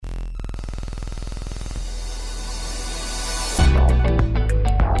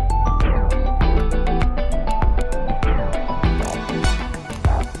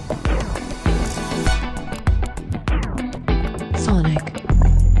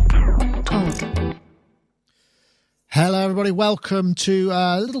everybody. Welcome to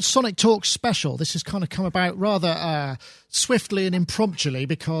a little Sonic Talk special. This has kind of come about rather swiftly and impromptuly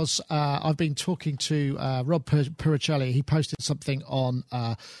because I've been talking to Rob Puricelli. He posted something on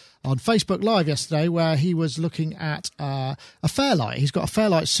Facebook Live yesterday where he was looking at a Fairlight. He's got a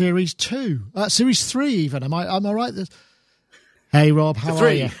Fairlight Series 2, Series 3 even. Am I right? Hey, Rob, how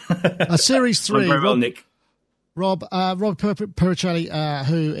are you? Series 3. I'm very well, Nick. Rob Puricelli,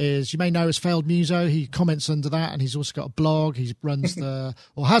 who is, you may know as Failed Muso. He comments under that, and he's also got a blog. He runs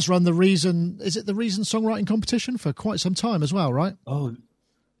has run the Reason songwriting competition for quite some time as well, right? Oh,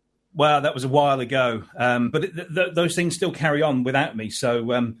 well, that was a while ago. But those things still carry on without me.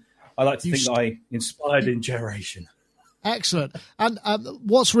 So I like to think that I inspired a generation. Excellent. And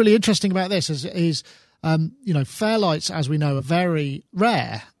what's really interesting about this is Fairlights, as we know, are very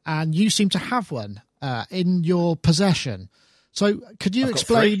rare, and you seem to have one in your possession. So could you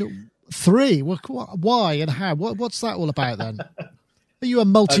explain three? Why and how? What's that all about then? Are you a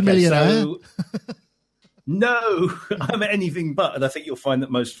multimillionaire? Okay, no, I'm anything but. And I think you'll find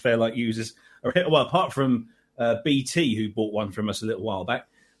that most Fairlight users are, well, apart from BT, who bought one from us a little while back.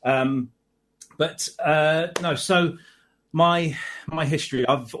 No, so my history,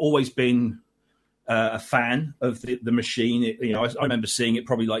 I've always been a fan of the machine. I remember seeing it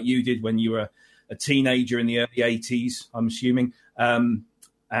probably like you did when you were a teenager in the early 80s, I'm assuming,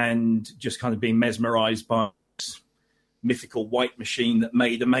 and just kind of being mesmerized by this mythical white machine that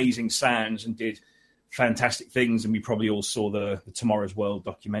made amazing sounds and did fantastic things. And we probably all saw the Tomorrow's World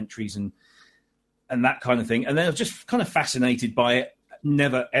documentaries and that kind of thing. And then I was just kind of fascinated by it.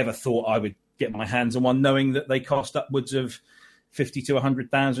 Never, ever thought I would get my hands on one, knowing that they cost upwards of $50,000 to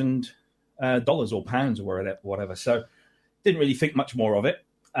 $100,000 or pounds or whatever. So didn't really think much more of it.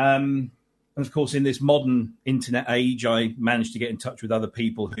 And of course, in this modern internet age, I managed to get in touch with other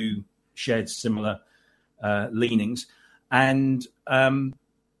people who shared similar leanings. And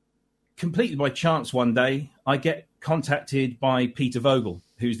completely by chance one day, I get contacted by Peter Vogel,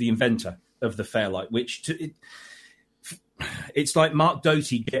 who's the inventor of the Fairlight, which it's like Mark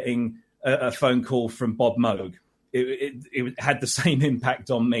Doty getting a phone call from Bob Moog. It had the same impact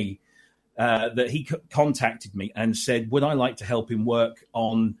on me that he contacted me and said, would I like to help him work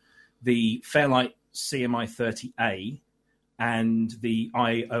on the Fairlight CMI 30A and the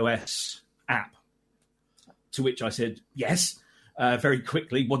iOS app? To which I said, yes, very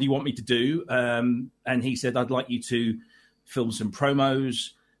quickly. What do you want me to do? And he said, I'd like you to film some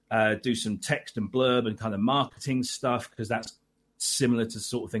promos, do some text and blurb and kind of marketing stuff, because that's similar to the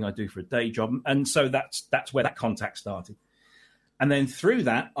sort of thing I do for a day job. And so that's where that contact started. And then through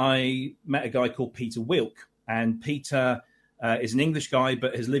that, I met a guy called Peter Wilk. And Peter is an English guy,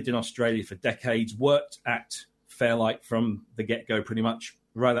 but has lived in Australia for decades, worked at Fairlight from the get-go pretty much,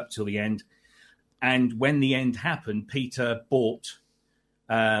 right up till the end. And when the end happened, Peter bought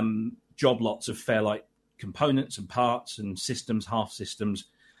job lots of Fairlight components and parts and systems, half systems,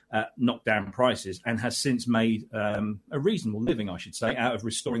 knocked down prices, and has since made a reasonable living, I should say, out of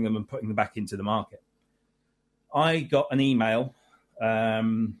restoring them and putting them back into the market. I got an email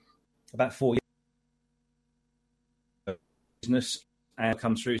about 4 years ago, business, and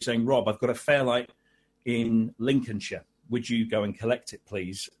comes through saying, Rob, I've got a Fairlight in Lincolnshire. Would you go and collect it,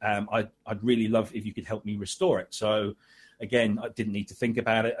 please? I'd really love if you could help me restore it. So, again, I didn't need to think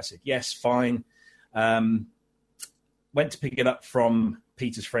about it. I said, yes, fine. Went to pick it up from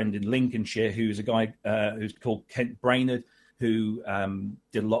Peter's friend in Lincolnshire, who's a guy who's called Kent Brainerd, who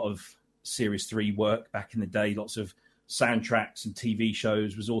did a lot of Series 3 work back in the day, lots of soundtracks and TV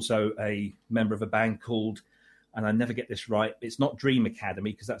shows, was also a member of a band called, and I never get this right, it's not Dream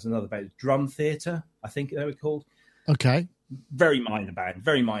Academy, because that's another band, Drum Theatre, I think they were called. Okay. Very minor band.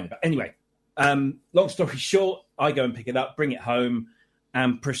 Anyway, long story short, I go and pick it up, bring it home,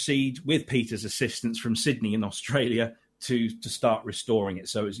 and proceed with Peter's assistance from Sydney in Australia to start restoring it.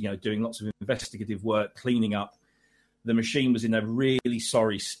 So it's, doing lots of investigative work, cleaning up. The machine was in a really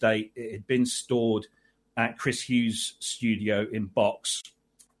sorry state. It had been stored at Chris Hughes' studio in Box,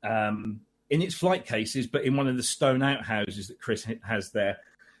 in its flight cases, but in one of the stone outhouses that Chris has there.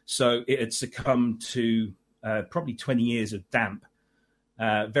 So it had succumbed to probably 20 years of damp,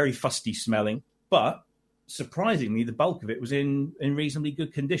 very fusty smelling, but surprisingly, the bulk of it was in reasonably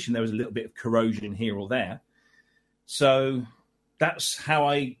good condition. There was a little bit of corrosion here or there. So that's how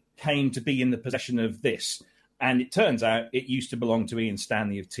I came to be in the possession of this. And it turns out it used to belong to Ian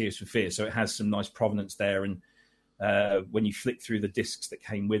Stanley of Tears for Fears. So it has some nice provenance there. And when you flick through the discs that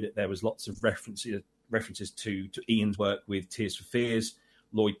came with it, there was lots of references to Ian's work with Tears for Fears,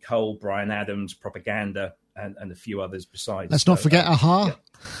 Lloyd Cole, Bryan Adams, Propaganda, and a few others besides. Let's not forget Aha. Yeah.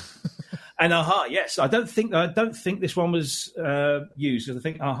 And Aha, yes, I don't think this one was used, because I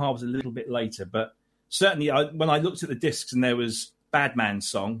think Aha was a little bit later. But certainly, when I looked at the discs, and there was Bad Man's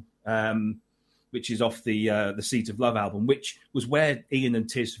Song, which is off the Seeds of Love album, which was where Ian and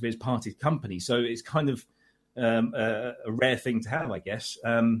Tears for Fears parted company. So it's kind of a rare thing to have, I guess.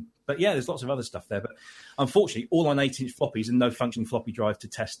 But yeah, there's lots of other stuff there. But unfortunately, all on 8-inch floppies and no functioning floppy drive to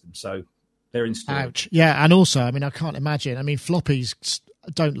test them. So they're in storage. Ouch. Yeah, and also, I mean, I can't imagine. I mean, floppies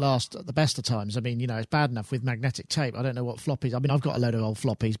don't last at the best of times. I mean, you know, it's bad enough with magnetic tape. I don't know what floppies. I mean, I've got a load of old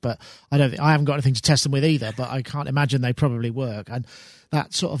floppies, but I haven't got anything to test them with either. But I can't imagine they probably work. And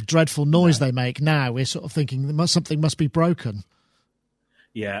that sort of dreadful noise they make now, we're sort of thinking something must be broken.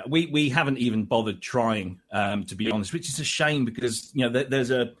 Yeah, we haven't even bothered trying, to be honest, which is a shame, because you know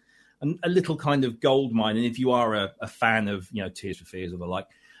there's a little kind of gold mine, and if you are a fan of, you know, Tears for Fears or the like,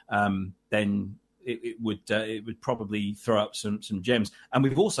 then it would probably throw up some gems. And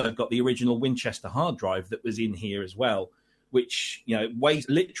we've also got the original Winchester hard drive that was in here as well, which, you know,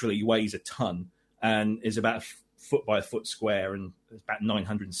 literally weighs a ton and is about a foot by a foot square, and it's about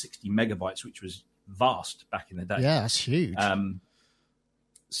 960 megabytes, which was vast back in the day. Yeah, that's huge.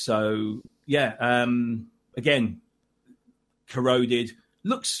 So yeah, again, corroded,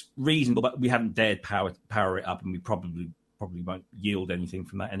 looks reasonable, but we haven't dared power it up, and we probably won't yield anything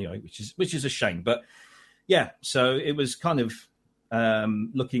from that anyway, which is a shame. But yeah, so it was kind of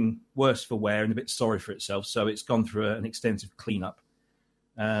looking worse for wear and a bit sorry for itself. So it's gone through an extensive cleanup.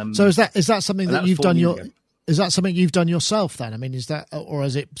 So is that something that you've done is that something you've done yourself then? I mean, is that, or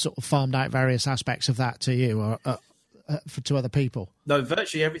has it sort of farmed out various aspects of that to you, or to other people? No,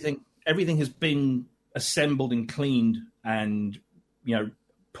 virtually everything has been assembled and cleaned and, you know,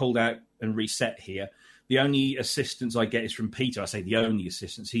 pulled out and reset here. The only assistance I get is from Peter. I say the only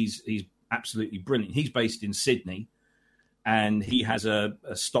assistance. He's absolutely brilliant. He's based in Sydney, and he has a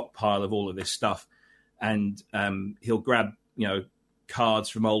stockpile of all of this stuff. And he'll grab, you know, cards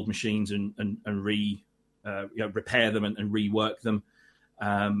from old machines and repair them and rework them.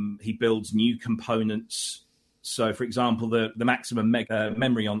 He builds new components. So, for example, the maximum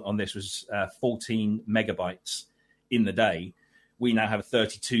memory on this was 14 megabytes in the day. We now have a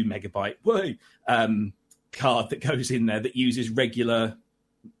 32 megabyte card that goes in there that uses regular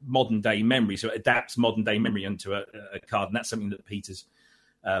modern day memory. So it adapts modern day memory onto a card. And that's something that Peter's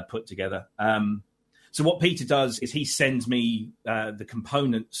put together. So what Peter does is he sends me the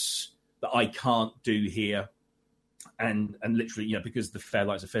components that I can't do here. And literally, you know, because the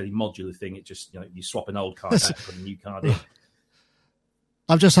Fairlight's a fairly modular thing, it just, you know, you swap an old card out, put a new card in.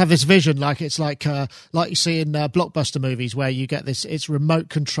 I've just had this vision, like it's like you see in blockbuster movies, where you get this, it's remote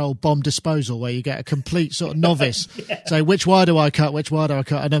control bomb disposal, where you get a complete sort of novice say, which wire do I cut,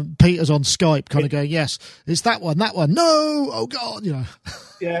 and then Peter's on Skype kind of going, yes, it's that one, no, oh God, you know.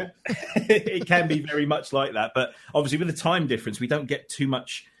 Yeah, it can be very much like that, but obviously with the time difference, we don't get too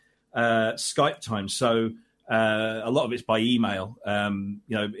much Skype time, so a lot of it's by email. You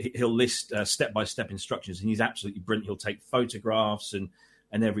know, he'll list step-by-step instructions, and he's absolutely brilliant. He'll take photographs and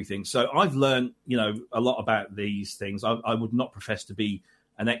everything. So I've learned, you know, a lot about these things. I would not profess to be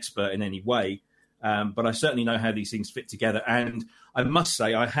an expert in any way, but I certainly know how these things fit together. And I must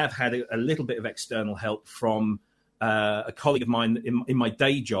say, I have had a little bit of external help from a colleague of mine in my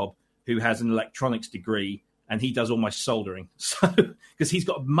day job who has an electronics degree, and he does all my soldering. So, because he's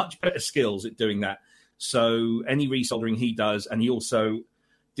got much better skills at doing that. So any resoldering he does, and he also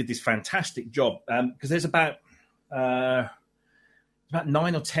did this fantastic job, because there's about 9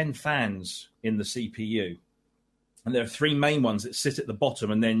 or 10 fans in the CPU, and there are 3 main ones that sit at the bottom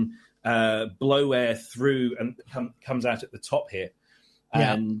and then blow air through and comes out at the top here.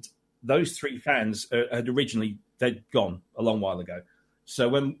 Yeah. And those 3 fans they'd gone a long while ago. So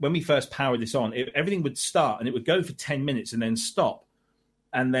when we first powered this on, everything would start and it would go for 10 minutes and then stop,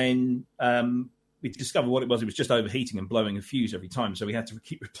 and then we discovered what it was. It was just overheating and blowing a fuse every time. So we had to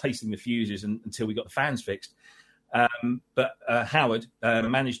keep replacing the fuses until we got the fans fixed. But Howard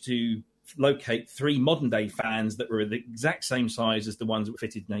managed to locate 3 modern-day fans that were the exact same size as the ones that were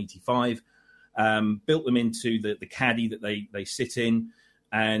fitted in 85, built them into the caddy that they sit in,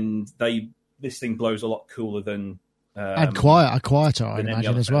 and this thing blows a lot cooler than... and quieter, I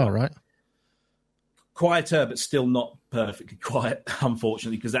imagine, as well, right? Quieter, but still not perfectly quiet,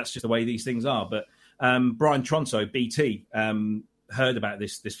 unfortunately, because that's just the way these things are. But Brian Tronso, BT, heard about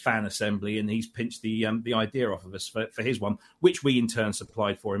this fan assembly, and he's pinched the idea off of us for his one, which we in turn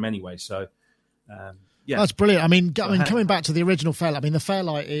supplied for him anyway. So, yeah, that's brilliant. I mean, coming back to the original Fairlight, I mean, the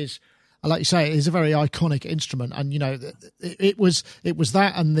Fairlight is, like you say, it is a very iconic instrument, and you know, it was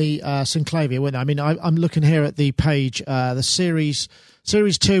that and the Synclavia, wasn't it? I mean, I'm looking here at the page, the series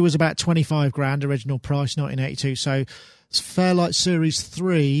Series 2 was about 25 grand, original price, 1982. So Fairlight Series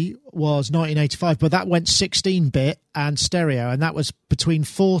 3 was 1985, but that went 16-bit and stereo, and that was between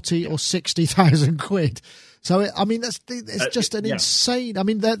 40 or 60,000 quid. So, I mean, it's just an insane... I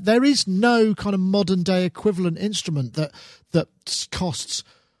mean, there is no kind of modern-day equivalent instrument that costs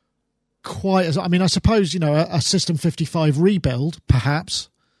quite as... I mean, I suppose, a System 55 rebuild, perhaps,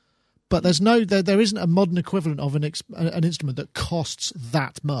 but there isn't a modern equivalent of an instrument that costs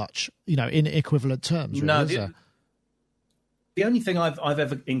that much, in equivalent terms, really, no, is there? The only thing I've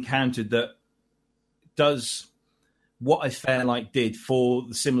ever encountered that does what a Fairlight did for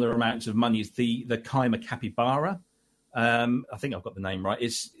the similar amounts of money is the Keimer Capybara. I think I've got the name right.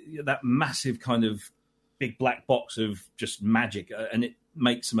 It's that massive kind of big black box of just magic, and it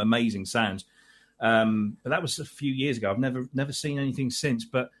makes some amazing sounds. But that was a few years ago. I've never seen anything since.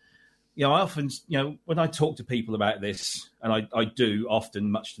 But I often, when I talk to people about this, and I do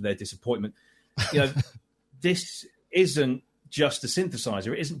often, much to their disappointment, this isn't just a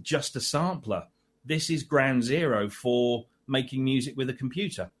synthesizer. It isn't just a sampler. This is ground zero for making music with a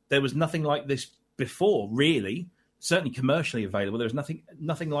computer. There was nothing like this before, really. Certainly commercially available. There was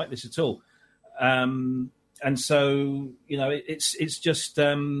nothing like this at all. And so, it's just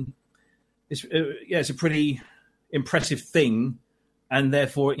it's a pretty impressive thing. And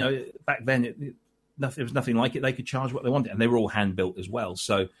therefore, back then there was nothing like it. They could charge what they wanted, and they were all hand built as well.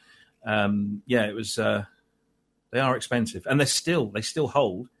 So, it was. They are expensive, and they still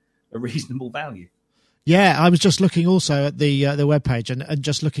hold a reasonable value. Yeah, I was just looking also at the webpage and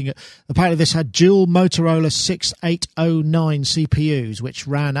just looking at, apparently this had dual Motorola 6809 CPUs, which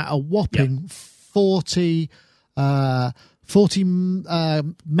ran at a whopping 40 megahertz,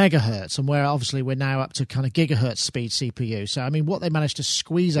 and where obviously we're now up to kind of gigahertz speed CPU. So, I mean, what they managed to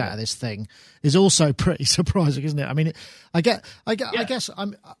squeeze out of this thing is also pretty surprising, isn't it? I mean, I guess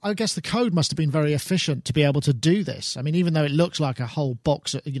the code must have been very efficient to be able to do this. I mean, even though it looks like a whole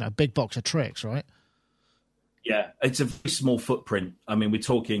box, big box of tricks, right? Yeah, it's a very small footprint. I mean, we're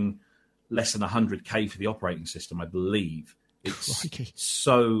talking less than 100K for the operating system, I believe. It's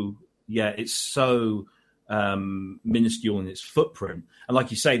so minuscule in its footprint. And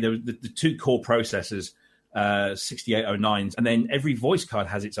like you say, there were the two core processors, 6809s, and then every voice card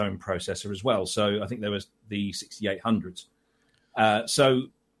has its own processor as well. So I think there was the 6800s. So,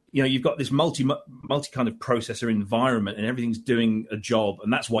 you've got this multi kind of processor environment, and everything's doing a job,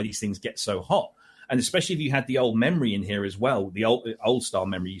 and that's why these things get so hot. And especially if you had the old memory in here as well, the old style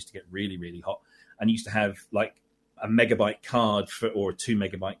memory used to get really, really hot, and used to have like a megabyte card or a 2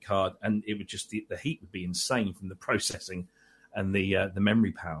 megabyte card, and it would just the heat would be insane from the processing and the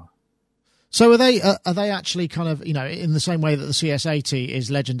memory power. So are they actually kind of, in the same way that the CS80 is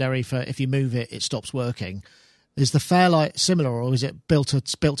legendary for if you move it, it stops working? Is the Fairlight similar, or is it built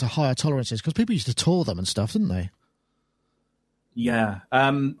to higher tolerances? Because people used to tour them and stuff, didn't they? Yeah,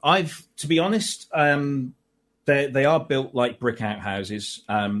 to be honest, they are built like brick outhouses.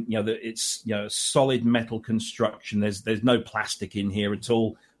 It's a solid metal construction. There's no plastic in here at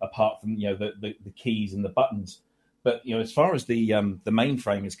all, apart from the keys and the buttons. But as far as the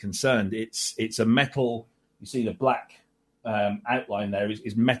mainframe is concerned, it's a metal. You see the black outline there is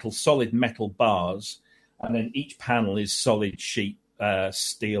solid metal bars, and then each panel is solid sheet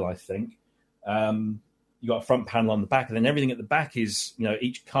steel, I think. You got a front panel on the back, and then everything at the back is,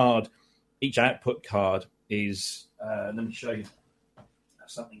 each output card is. Let me show you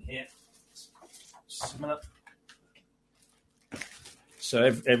something here. Similar. So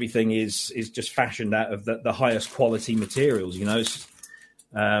everything is just fashioned out of the highest quality materials.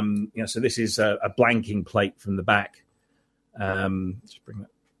 So this is a blanking plate from the back. Let's bring that.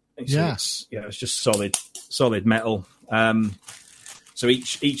 It's just solid metal. So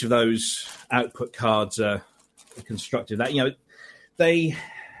each of those output cards are constructed that they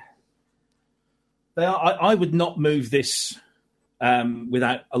are. I would not move this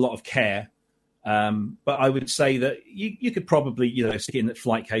without a lot of care, but I would say that you could probably stick it in that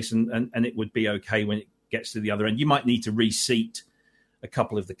flight case and it would be okay when it gets to the other end. You might need to reseat a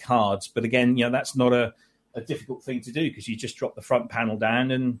couple of the cards, but again, that's not a difficult thing to do because you just drop the front panel down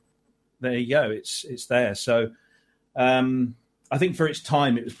and there you go. It's there. So. I think for its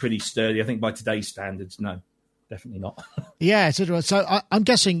time, it was pretty sturdy. I think by today's standards, no, definitely not. Yeah, so I'm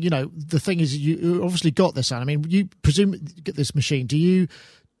guessing, the thing is, you obviously got this, Anne. I mean, you presume get this machine.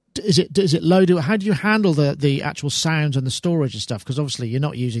 Is it loaded? How do you handle the actual sounds and the storage and stuff? Because obviously you're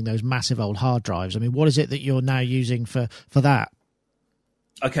not using those massive old hard drives. I mean, what is it that you're now using for that?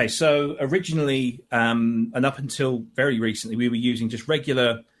 Okay, so originally, and up until very recently, we were using just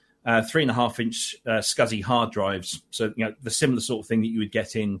regular 3.5-inch SCSI hard drives. So, the similar sort of thing that you would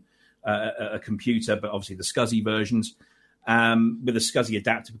get in a computer, but obviously the SCSI versions with a SCSI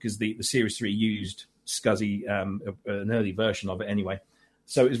adapter, because the Series 3 used SCSI, an early version of it anyway.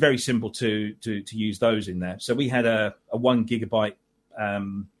 So it was very simple to use those in there. So we had a 1 gigabyte,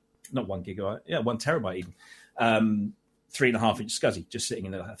 not 1 gigabyte, 1 terabyte even, 3.5-inch SCSI just sitting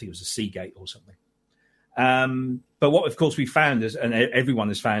in there. I think it was a Seagate or something. But what, of course, we found, and everyone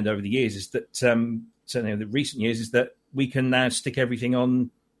has found over the years, is that certainly in the recent years, is that we can now stick everything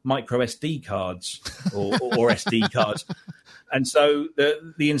on micro SD cards or SD cards. And so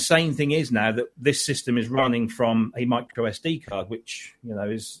the insane thing is now that this system is running from a micro SD card, which,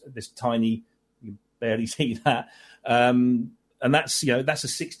 is this tiny, you barely see that. And that's a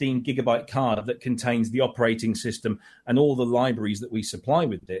 16 gigabyte card that contains the operating system and all the libraries that we supply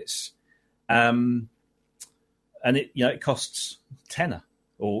with this. And it costs tenner,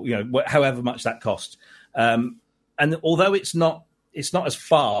 or however much that costs. And although it's not as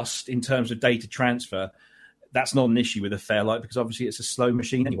fast in terms of data transfer, that's not an issue with a Fairlight, because obviously it's a slow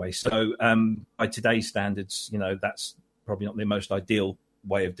machine anyway. So by today's standards, that's probably not the most ideal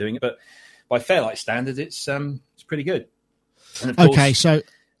way of doing it. But by Fairlight standards, it's pretty good. And of course, so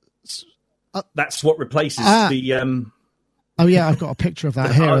that's what replaces the. Oh yeah, I've got a picture of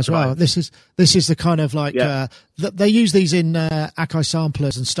that here as well. This is the kind of like they use these in Akai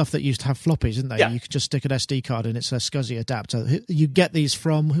samplers and stuff that used to have floppies, didn't they? Yeah. You could just stick an SD card in. It's a SCSI adapter. You get these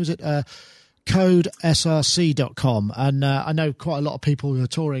from codesrc.com, and I know quite a lot of people who are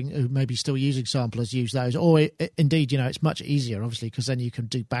touring who maybe still using samplers use those. Or indeed, it's much easier, obviously, because then you can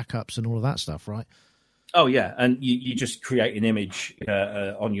do backups and all of that stuff, right? Oh yeah, and you just create an image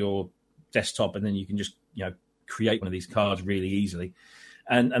on your desktop, and then you can just create one of these cards really easily,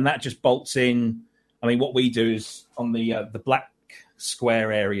 and that just bolts in. I mean, what we do is on the black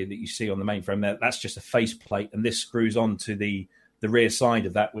square area that you see on the mainframe there, that's just a faceplate, and this screws onto the rear side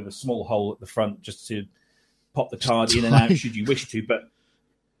of that with a small hole at the front just to pop the card in and out should you wish to. But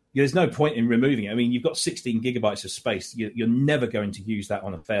there's no point in removing it. I mean, you've got 16 gigabytes of space. You're never going to use that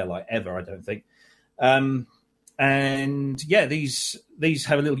on a Fairlight ever, I don't think. And yeah, these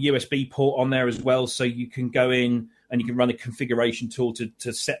have a little USB port on there as well, so you can go in and you can run a configuration tool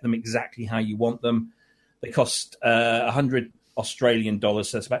to set them exactly how you want them. They cost 100 Australian dollars,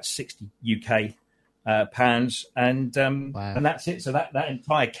 so that's about 60 UK pounds, and wow. And that's it. So that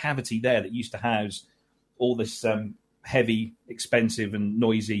entire cavity there that used to house all this heavy, expensive, and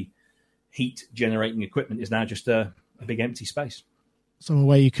noisy heat generating equipment is now just a big empty space. Somewhere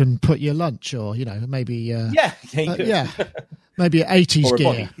where you can put your lunch, or maybe maybe 80s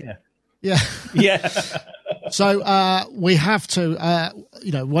gear. Yeah. So we have to,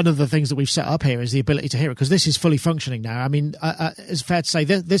 one of the things that we've set up here is the ability to hear it, because this is fully functioning now. I mean, it's fair to say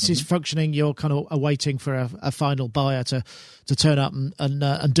this is functioning. You're kind of awaiting for a final buyer to turn up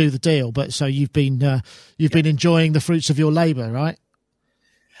and do the deal. But so you've been enjoying the fruits of your labour, right?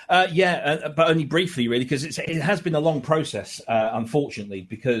 But only briefly, really, because it has been a long process, unfortunately,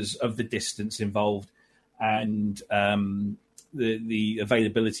 because of the distance involved and the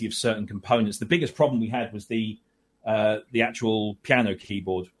availability of certain components. The biggest problem we had was the actual piano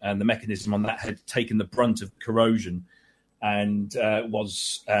keyboard, and the mechanism on that had taken the brunt of corrosion and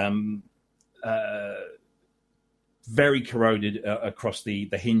was very corroded across the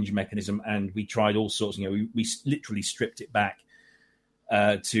hinge mechanism. And we tried all sorts. We literally stripped it back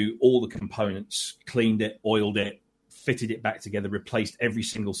to all the components, cleaned it, oiled it, fitted it back together, replaced every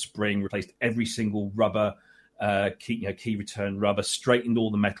single spring, replaced every single rubber, key return rubber, straightened all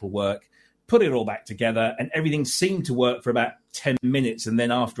the metal work, put it all back together, and everything seemed to work for about 10 minutes. And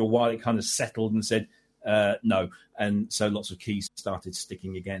then after a while, it kind of settled and said, no. And so lots of keys started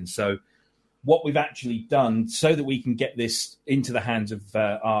sticking again. So what we've actually done so that we can get this into the hands of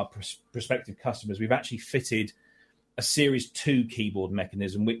our prospective customers, we've actually fitted a Series 2 keyboard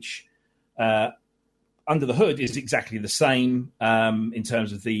mechanism, which under the hood is exactly the same in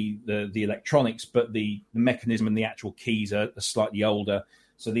terms of the electronics, but the mechanism and the actual keys are slightly older.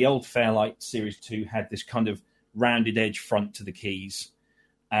 So the old Fairlight Series 2 had this kind of rounded edge front to the keys,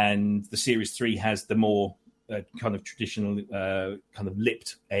 and the Series 3 has the more kind of traditional kind of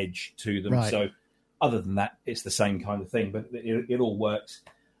lipped edge to them. Right. So other than that, it's the same kind of thing, but it all works.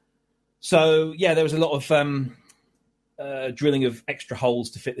 So yeah, there was a lot of drilling of extra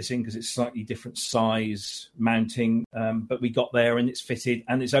holes to fit this in because it's slightly different size mounting, but we got there and it's fitted,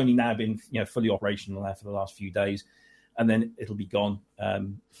 and it's only now been fully operational now for the last few days, and then it'll be gone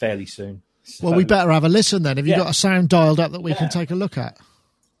fairly soon. So, well, we better have a listen then. Have you got a sound dialed up that we can take a look at?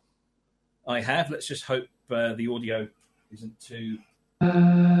 I have. Let's just hope the audio isn't too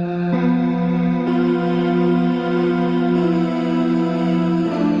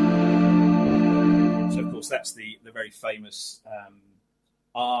That's the very famous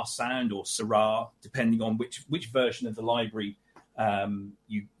R sound or Syrah, depending on which version of the library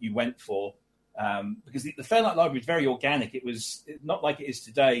you went for. Because the Fairlight library is very organic. It was not like it is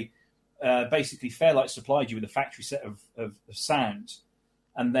today. Basically, Fairlight supplied you with a factory set of sounds.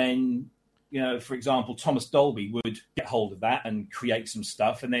 And then, for example, Thomas Dolby would get hold of that and create some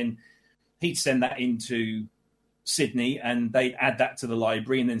stuff. And then he'd send that into Sydney, and they'd add that to the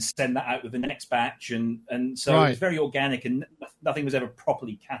library and then send that out with the next batch. And so It was very organic, and nothing was ever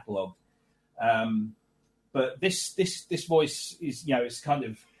properly catalogued. But this voice is, it's kind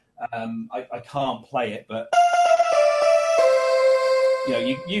of, I can't play it, but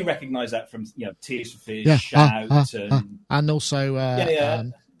you recognise that from Tears for Fears, Shout, and also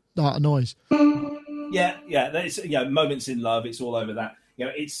Art Noise. Yeah, it's Moments in Love. It's all over that.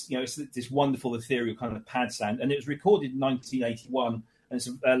 It's this wonderful ethereal kind of pad sound, and it was recorded in 1981. And it's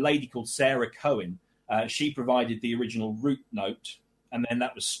a lady called Sarah Cohen. She provided the original root note, and then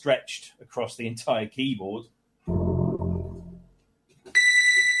that was stretched across the entire keyboard,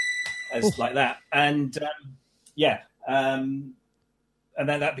 like that. And and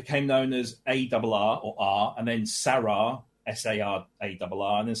then that became known as ARR or R, and then Sarah, SARARR,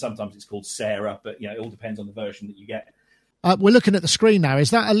 and then sometimes it's called Sarah. But it all depends on the version that you get. We're looking at the screen now. Is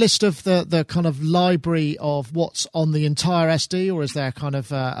that a list of the kind of library of what's on the entire SD, or is there kind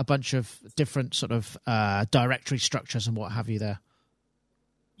of a bunch of different sort of directory structures and what have you there?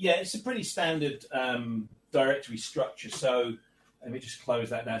 Yeah, it's a pretty standard directory structure. So let me just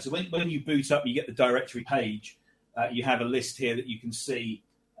close that down. So when you boot up, you get the directory page. You have a list here that you can see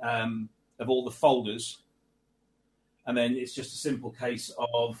of all the folders. And then it's just a simple case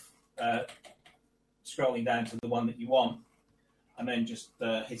of scrolling down to the one that you want, and then just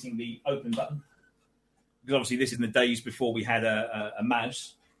hitting the open button. Because obviously this is in the days before we had a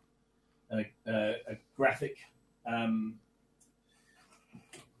mouse, a graphic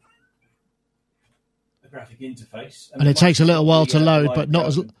interface. And it takes a little while to load, but not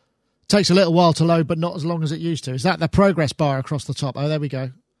as long as it used to. Is that the progress bar across the top? Oh, there we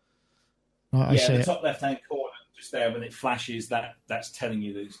go. Right, I see the it. top left-hand corner, just there, when it flashes, that's telling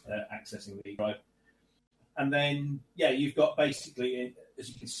you that it's accessing the drive. And then, you've got basically, as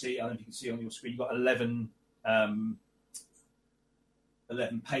you can see, I don't know if you can see on your screen, you've got 11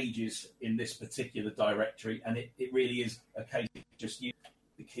 pages in this particular directory, and it really is a case of just use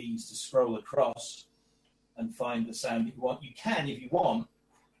the keys to scroll across and find the sound that you want. You can, if you want,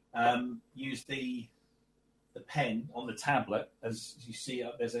 use the pen on the tablet. As you see,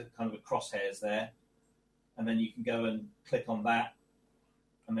 there's a kind of a crosshairs there, and then you can go and click on that,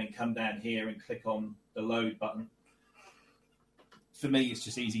 and then come down here and click on the load button. For me, it's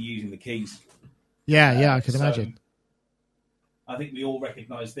just easy using the keys. Yeah, I can imagine. I think we all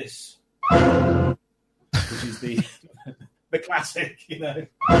recognise this, which is the classic, I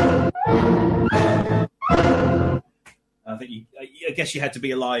think I guess you had to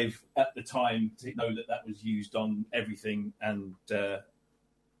be alive at the time to know that was used on everything, and Is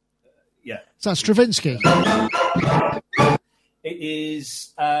that Stravinsky? It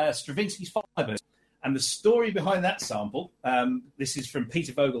is Stravinsky's Firebird. And the story behind that sample, this is from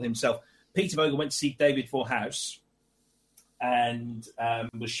Peter Vogel himself. Peter Vogel went to see David Forhouse and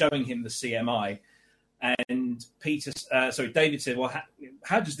was showing him the CMI. And David said, well,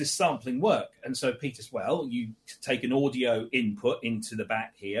 how does this sampling work? And so Peter said, well, you take an audio input into the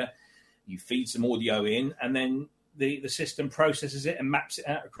back here, you feed some audio in, and then the system processes it and maps it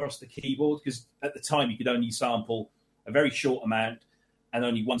out across the keyboard, because at the time you could only sample a very short amount and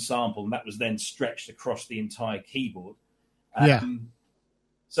only one sample, and that was then stretched across the entire keyboard.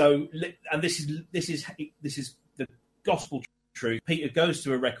 So, and this is the gospel truth. Peter goes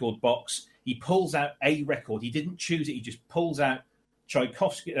to a record box. He pulls out a record. He didn't choose it. He just pulls out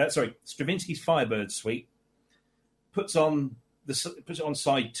Stravinsky's Firebird Suite, puts it on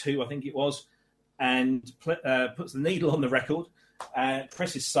side 2, I think it was, and puts the needle on the record,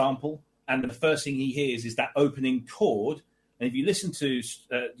 presses sample, and the first thing he hears is that opening chord. And if you listen to,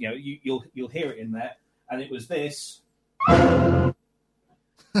 you'll hear it in there. And it was this. And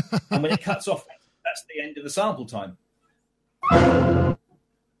when it cuts off, that's the end of the sample time.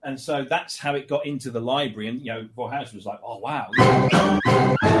 And so that's how it got into the library. And, Forhouse was like, oh, wow,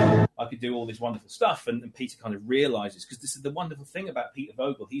 I could do all this wonderful stuff. And Peter kind of realizes, because this is the wonderful thing about Peter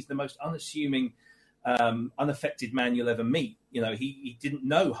Vogel. He's the most unassuming, unaffected man you'll ever meet. He didn't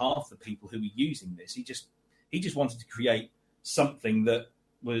know half the people who were using this. He just wanted to create something that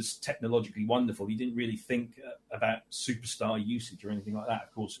was technologically wonderful. He didn't really think about superstar usage or anything like that.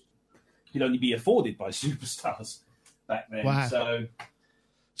 Of course, it could only be afforded by superstars back then. Wow.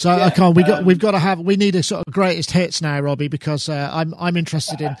 So I can't. We need a sort of greatest hits now, Robbie, because I'm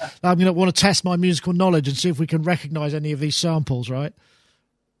interested in. I'm going to want to test my musical knowledge and see if we can recognise any of these samples, right?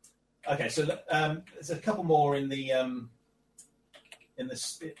 Okay, so there's a couple more in this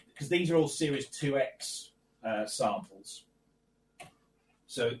because these are all Series 2X samples.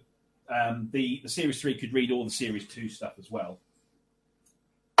 So the Series 3 could read all the Series 2 stuff as well.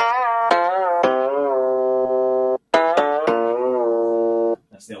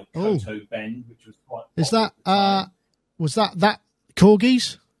 That's the old Koto bend, which was quite. Is that was that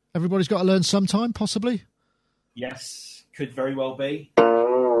Corgis? Everybody's got to learn sometime, possibly. Yes, could very well be.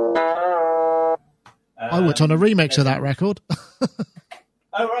 I worked on a remix of that record.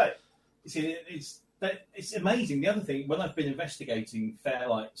 Oh, right. You see, it's amazing. The other thing, when I've been investigating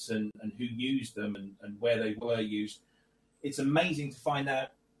Fairlights and who used them and where they were used, it's amazing to find out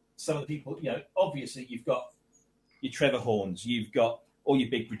some of the people, obviously you've got your Trevor Horns, you've got all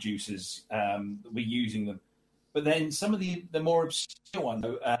your big producers that were using them. But then some of the more obscure ones,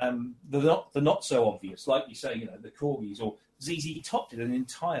 the not so obvious, like you say, the Corgis or ZZ Top did an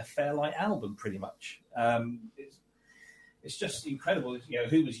entire Fairlight album pretty much. It's just incredible,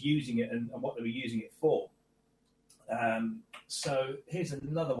 who was using it and what they were using it for. So here's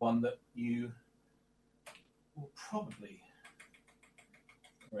another one that you will probably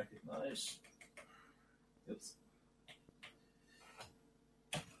recognise. Oops.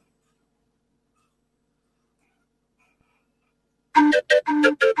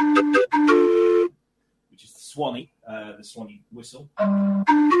 Which is the Swanee whistle.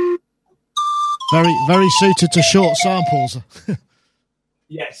 Very, very suited to short samples.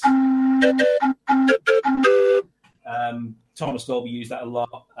 Yes. Thomas Dolby used that a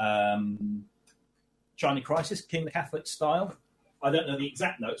lot. China Crisis, King the Catholic style. I don't know the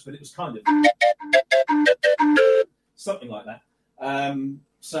exact notes, but it was kind of something like that.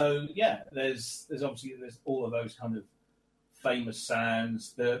 So yeah, there's obviously all of those kind of famous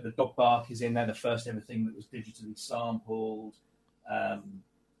sounds. The dog bark is in there, the first ever thing that was digitally sampled.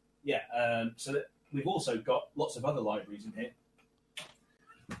 So that we've also got lots of other libraries in here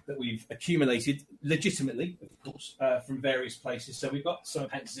that we've accumulated legitimately, of course, from various places. So we've got some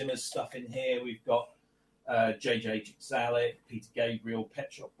of Hans Zimmer's stuff in here. We've got JJ Zalek, Peter Gabriel,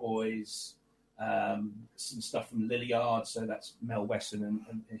 Pet Shop Boys, some stuff from Lilliard. So that's Mel Wesson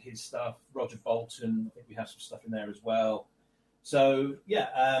and his stuff. Roger Bolton, I think we have some stuff in there as well. So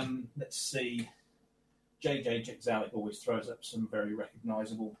let's see. JJ Zalek always throws up some very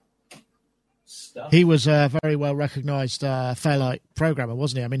recognisable stuff. He was a very well recognised Fairlight programmer,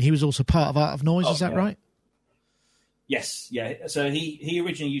 wasn't he? I mean, he was also part of Art of Noise. Is that right? Yes, yeah. So he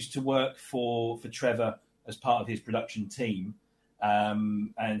originally used to work for Trevor as part of his production team,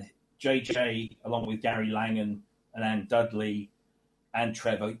 and JJ, along with Gary Langan and Ann Dudley and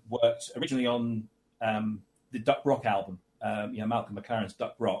Trevor, worked originally on the Duck Rock album. Malcolm McLaren's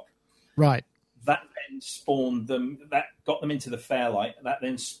Duck Rock. Right. That then spawned them. That got them into the Fairlight. That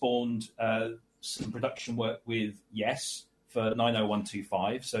then spawned some production work with Yes for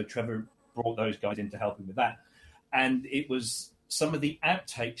 90125. So Trevor brought those guys in to help him with that. And it was some of the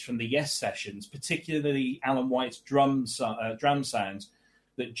outtakes from the Yes sessions, particularly Alan White's drum sounds,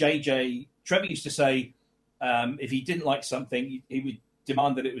 that Trevor used to say if he didn't like something, he would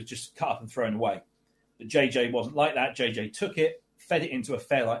demand that it was just cut up and thrown away. But JJ wasn't like that. JJ took it, fed it into a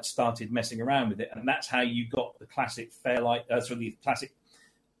Fairlight, started messing around with it, and that's how you got the classic Fairlight, the classic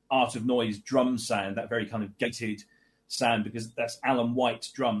Art of Noise drum sound, that very kind of gated sound, because that's Alan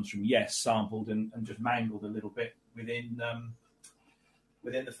White's drums from Yes sampled and just mangled a little bit within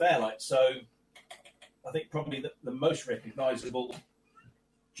the Fairlight. So I think probably the most recognisable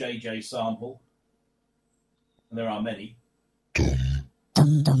JJ sample, and there are many. Dum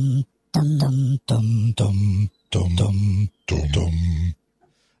dum dum dum dum dum dum dum dum.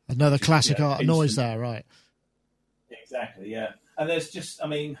 Another classic Art of Noise there, right? Exactly, yeah. And there's just,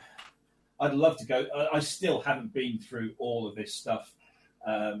 I'd love to go. I still haven't been through all of this stuff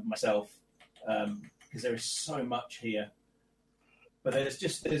myself, because there is so much here. But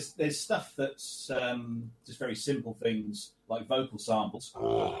there's stuff that's just very simple things like vocal samples.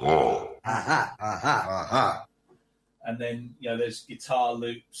 And then there's guitar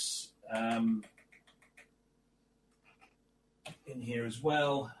loops in here as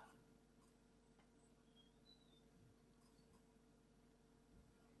well.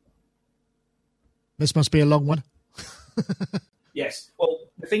 This must be a long one. Yes. Well,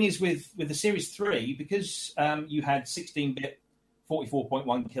 the thing is with the Series 3, because you had 16-bit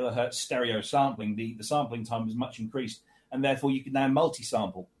 44.1 kilohertz stereo sampling, the sampling time was much increased, and therefore you could now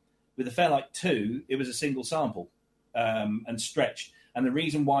multi-sample. With the Fairlight 2, it was a single sample and stretched. And the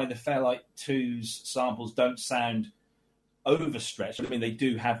reason why the Fairlight 2's samples don't sound overstretched, I mean, they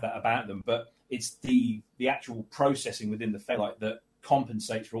do have that about them, but it's the actual processing within the Fairlight that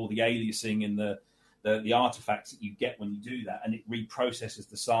compensates for all the aliasing and the artifacts that you get when you do that, and it reprocesses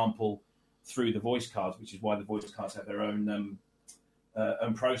the sample through the voice cards, which is why the voice cards have their own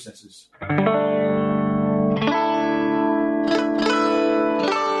processors.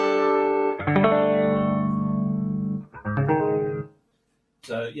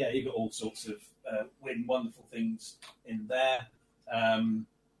 So yeah, you've got all sorts of wonderful things in there.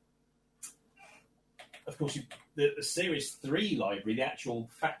 Of course, the Series 3 library, the actual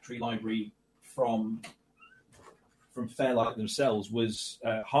factory library from Fairlight themselves, was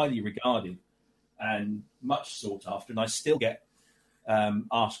highly regarded and much sought after. And I still get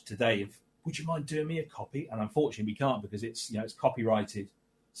asked today, would you mind doing me a copy? And unfortunately, we can't, because it's copyrighted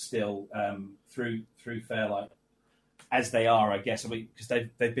still through Fairlight, as they are, I guess. I mean, because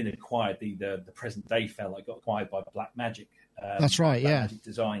they've been acquired. The present day Fairlight got acquired by Blackmagic. That's right, yeah. Blackmagic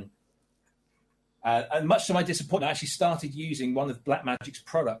Design. And much to my disappointment, I actually started using one of Blackmagic's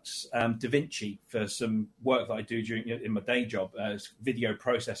products, DaVinci, for some work that I do in my day job, video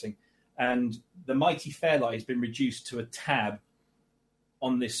processing. And the mighty Fairlight has been reduced to a tab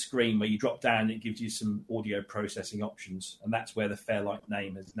on this screen where you drop down and it gives you some audio processing options. And that's where the Fairlight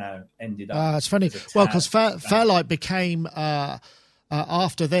name has now ended up. It's funny. Well, because Fairlight became...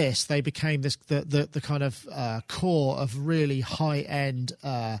 after this, they became the kind of core of really high-end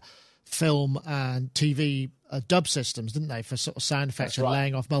film and TV dub systems, didn't they, for sort of sound effects and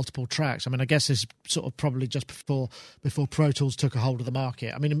laying off multiple tracks? I mean, I guess this is sort of probably just before Pro Tools took a hold of the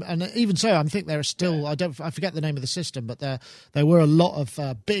market. I mean, and even so, I think there are still, I forget the name of the system, but there were a lot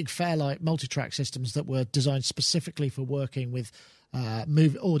of big Fairlight multi-track systems that were designed specifically for working with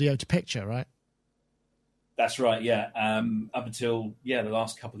audio to picture, right? That's right, yeah. Up until the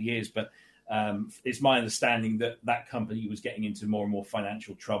last couple of years, but it's my understanding that company was getting into more and more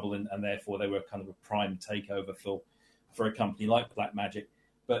financial trouble, and therefore they were kind of a prime takeover for a company like Blackmagic.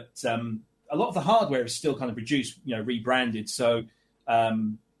 But a lot of the hardware is still kind of produced, rebranded. So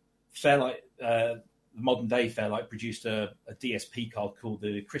Fairlight, the modern day Fairlight, produced a DSP card called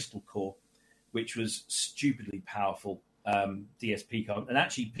the Crystal Core, which was stupidly powerful DSP card. And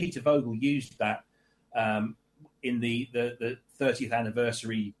actually, Peter Vogel used that in the 30th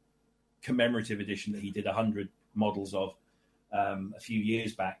anniversary commemorative edition that he did 100 models of a few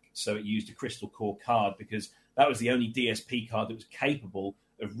years back. So it used a Crystal Core card because that was the only DSP card that was capable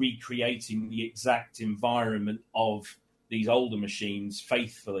of recreating the exact environment of these older machines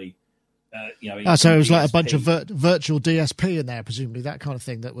faithfully. So it was like a bunch of virtual DSP in there, presumably, that kind of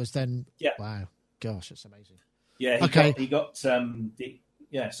thing that was then... Yeah. Wow. Gosh, that's amazing. Yeah, he got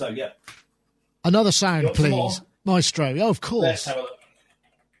Another sound, please. Maestro. Oh, of course. Let's have a look.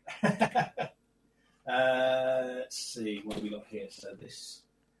 Let's see what have we got here. So these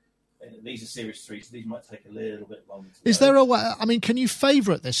are Series 3, so these might take a little bit longer. Is there a way? I mean, can you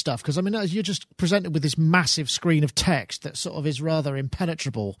favourite this stuff? Because I mean, you're just presented with this massive screen of text that sort of is rather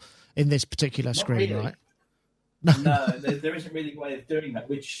impenetrable in this particular screen, really. Right? No, there isn't really a way of doing that.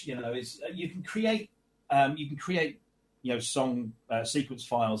 Which is you can create song sequence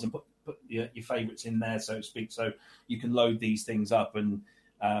files and put your favourites in there, so to speak. So you can load these things up, and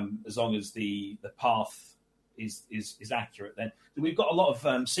as long as the path is accurate, then we've got a lot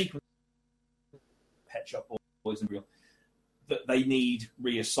of sequence Pet Shop Boys and Real that they need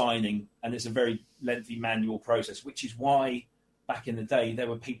reassigning, and it's a very lengthy manual process. Which is why back in the day there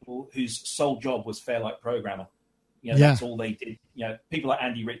were people whose sole job was Fairlight programmer. That's all they did. People like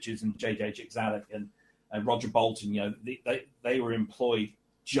Andy Richards and JJ Jixalik and Roger Bolton. They were employed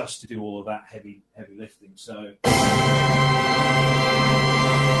just to do all of that heavy lifting. So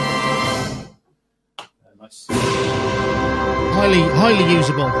nice. Highly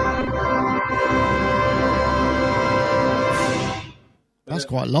usable. That's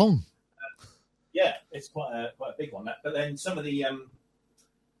quite long. Yeah, it's quite a big one. But then some of the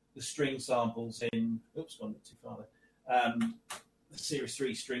string samples in gone too far there. The Series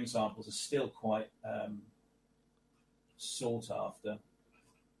 3 string samples are still quite sought after.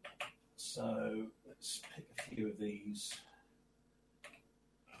 So let's pick a few of these.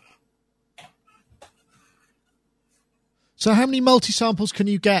 So how many multi-samples can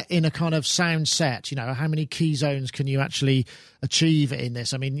you get in a kind of sound set? How many key zones can you actually achieve in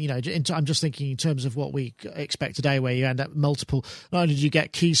this? I mean, I'm just thinking in terms of what we expect today, where you end up multiple, not only do you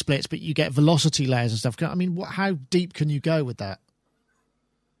get key splits, but you get velocity layers and stuff. I mean, how deep can you go with that?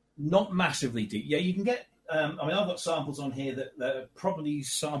 Not massively deep. Yeah, you can get. I mean, I've got samples on here that are probably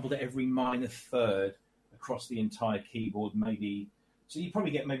sampled at every minor third across the entire keyboard. Maybe so you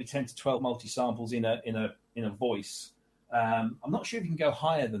probably get maybe 10 to 12 multi samples in a voice. I'm not sure if you can go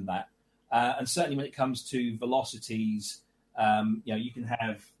higher than that. And certainly when it comes to velocities, you can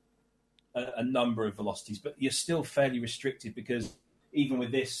have a number of velocities, but you're still fairly restricted because even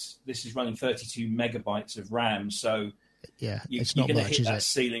with this is running 32 megabytes of RAM, so it's not you're going to much, hit is that it?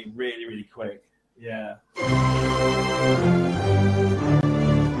 ceiling really, really quick. Yeah.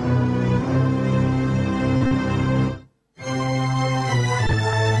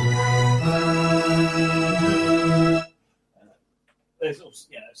 There's also,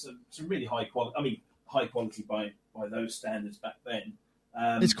 some really high quality. I mean, high quality by those standards back then.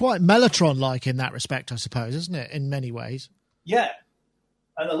 It's quite Mellotron-like in that respect, I suppose, isn't it? In many ways. Yeah,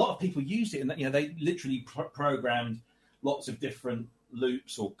 and a lot of people used it, and they literally programmed lots of different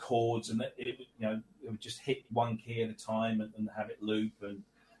loops or chords, and it would just hit one key at a time and have it loop, and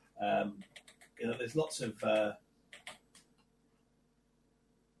there's lots of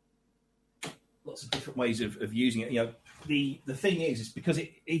different ways of using it. The thing is because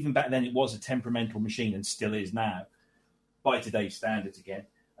even back then it was a temperamental machine and still is now, by today's standards again.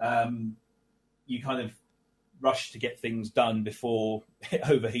 You kind of rush to get things done before it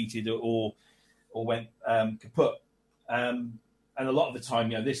overheated or went kaput. And a lot of the time,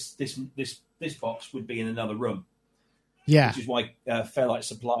 this box would be in another room. Yeah, which is why Fairlight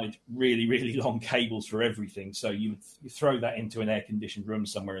supplied really, really long cables for everything. So you throw that into an air-conditioned room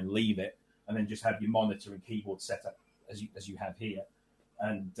somewhere and leave it, and then just have your monitor and keyboard set up as you have here,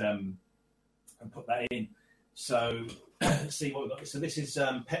 and put that in. So let's see what we've got. So this is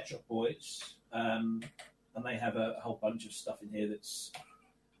Pet Shop Boys, and they have a whole bunch of stuff in here.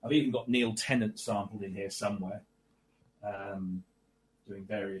 I've even got Neil Tennant sampled in here somewhere, doing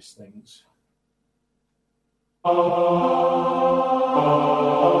various things.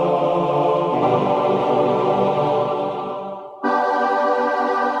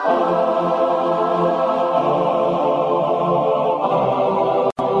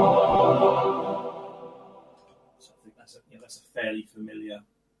 That's a fairly familiar.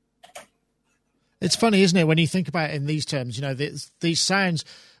 It's funny, isn't it, when you think about it in these terms? These sounds,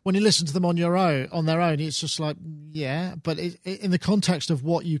 when you listen to them on their own, it's just like, yeah. But in the context of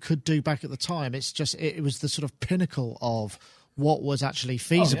what you could do back at the time, it was the sort of pinnacle of what was actually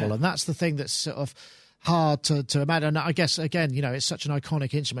feasible, and that's the thing that's sort of hard to imagine. And I guess again, it's such an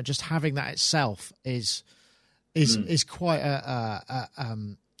iconic instrument. Just having that itself is quite a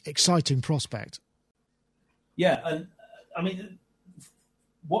exciting prospect. Yeah, and I mean,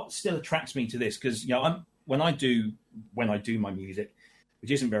 what still attracts me to this, because when I do my music, which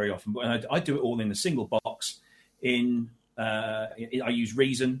isn't very often, but I do it all in a single box. I use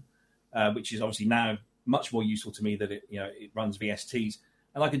Reason, which is obviously now much more useful to me that it runs VSTs,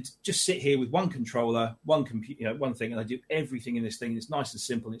 and I can just sit here with one controller, one computer, one thing, and I do everything in this thing. It's nice and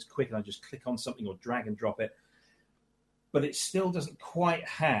simple, and it's quick, and I just click on something or drag and drop it. But it still doesn't quite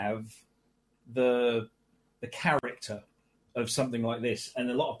have the character of something like this.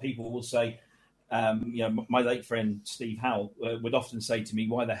 And a lot of people will say, my late friend Steve Howell would often say to me,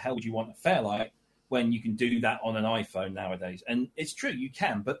 why the hell would you want a Fairlight when you can do that on an iPhone nowadays? And it's true, you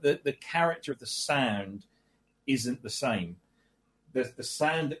can, but the character of the sound isn't the same. The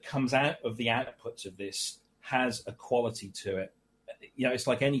sound that comes out of the outputs of this has a quality to it. It's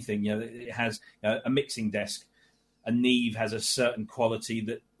like anything. It has a mixing desk. A Neve has a certain quality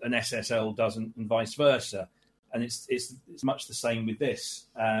that an SSL doesn't, and vice versa. And it's much the same with this.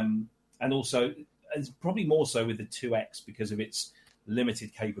 And also, it's probably more so with the 2X because of its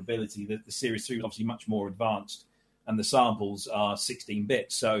limited capability. The Series 3 is obviously much more advanced, and the samples are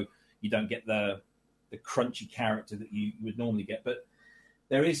 16-bit, so you don't get the crunchy character that you would normally get. But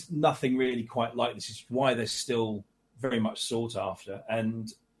there is nothing really quite like this. It's why they're still very much sought after.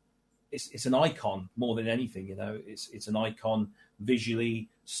 And it's an icon more than anything, It's an icon visually,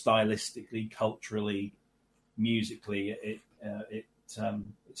 stylistically, culturally, musically. It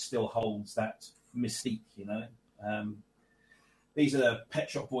still holds that mystique, These are the Pet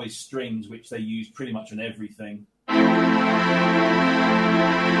Shop Boys strings, which they use pretty much on everything.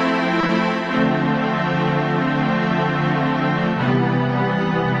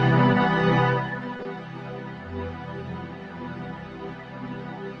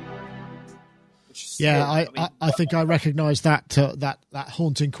 Yeah, I think I recognise that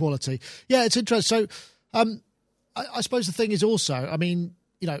haunting quality. Yeah, it's interesting. So, I suppose the thing is also, I mean,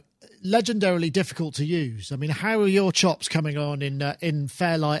 legendarily difficult to use. I mean, how are your chops coming on in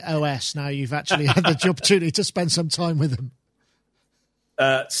Fairlight OS now you've actually had the opportunity to spend some time with them?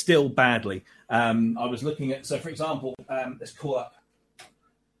 Still badly. I was looking at, so for example, let's call up.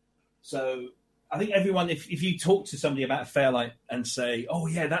 So I think everyone, if you talk to somebody about a Fairlight and say, oh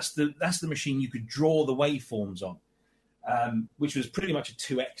yeah, that's the machine you could draw the waveforms on, which was pretty much a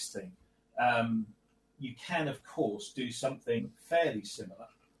 2x thing. You can, of course, do something fairly similar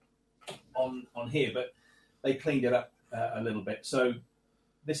on here, but they cleaned it up a little bit. So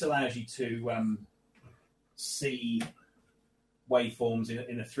this allows you to see waveforms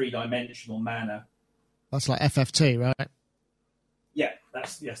in a three-dimensional manner. That's like FFT, right? Yeah,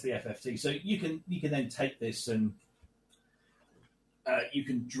 that's the FFT. So you can then take this and you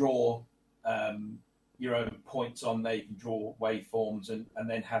can draw your own points on there. You can draw waveforms and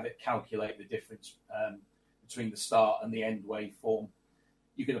then have it calculate the difference between the start and the end waveform.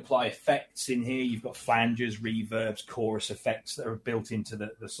 You can apply effects in here. You've got flanges, reverbs, chorus effects that are built into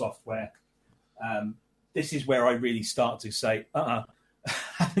the software. This is where I really start to say, I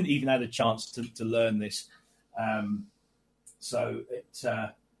haven't even had a chance to learn this. So it.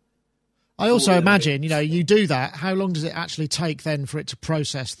 I also imagine, you do that. How long does it actually take then for it to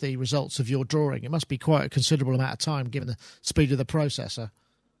process the results of your drawing? It must be quite a considerable amount of time given the speed of the processor.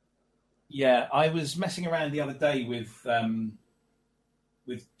 Yeah, I was messing around the other day with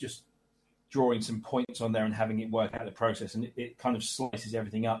just drawing some points on there and having it work out the process, and it kind of slices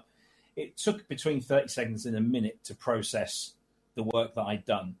everything up. It took between 30 seconds and a minute to process the work that I'd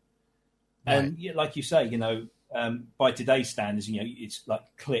done. Right. And like you say, by today's standards, it's like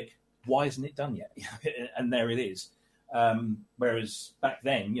click. Why isn't it done yet? And there it is. Whereas back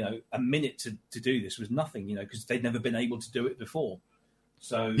then, a minute to do this was nothing, because they'd never been able to do it before.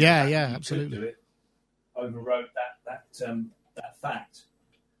 So yeah, absolutely. Do it, overrode that fact.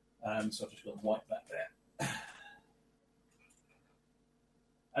 So I've just got white back there.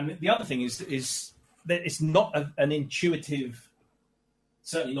 And the other thing is that it's not an intuitive,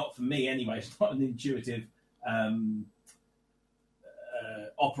 certainly not for me anyway, it's not an intuitive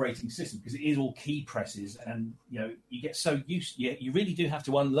operating system, because it is all key presses, and you get so used. You really do have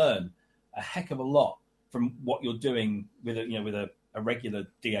to unlearn a heck of a lot from what you're doing with a regular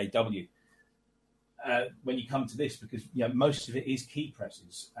DAW. When you come to this, because most of it is key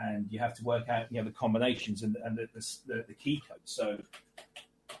presses, and you have to work out the combinations and the key codes. So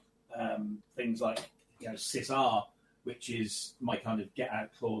things like sys-r, which is my kind of get out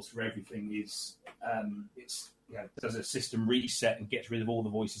clause for everything, is does a system reset and gets rid of all the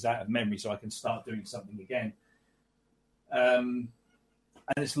voices out of memory, so I can start doing something again. And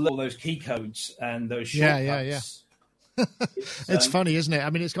it's all those key codes and those shortcuts. Yeah. It's funny, isn't it? I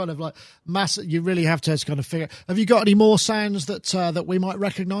mean, it's kind of like massive. You really have to kind of figure. Have you got any more sounds that we might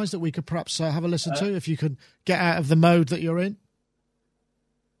recognise that we could perhaps have a listen to if you can get out of the mode that you're in?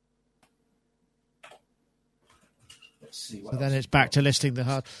 Let's see. So then it's back to listing the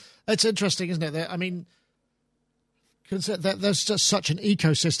hard. It's interesting, isn't it? I mean, there's just such an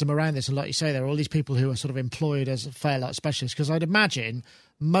ecosystem around this, and like you say, there are all these people who are sort of employed as Fairlight specialists. Because I'd imagine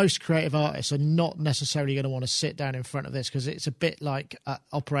most creative artists are not necessarily going to want to sit down in front of this, because it's a bit like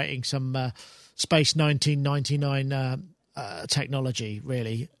operating some Space 1999 technology,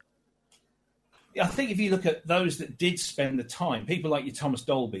 really. I think if you look at those that did spend the time, people like your Thomas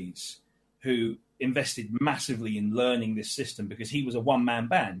Dolbys, who invested massively in learning this system, because he was a one-man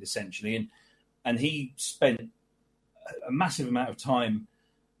band essentially, and he spent a massive amount of time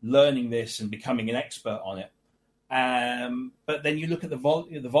learning this and becoming an expert on it. But then you look at the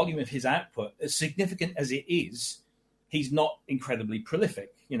volume of his output, as significant as it is, he's not incredibly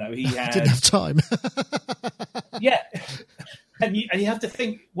prolific. He had didn't have time. Yeah, and you have to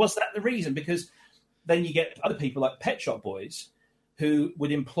think, was that the reason? Because then you get other people like Pet Shop Boys, who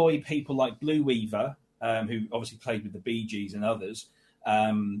would employ people like Blue Weaver, who obviously played with the Bee Gees and others.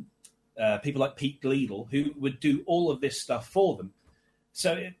 People like Pete Gleadle, who would do all of this stuff for them.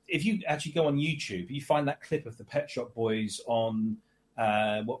 So if you actually go on YouTube, you find that clip of the Pet Shop Boys on,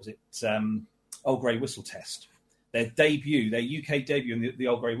 Old Grey Whistle Test. Their UK debut in the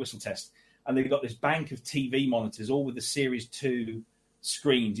Old Grey Whistle Test. And they've got this bank of TV monitors, all with the Series 2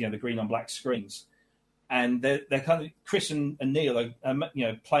 screens, the green on black screens. And they're kind of, Chris and Neil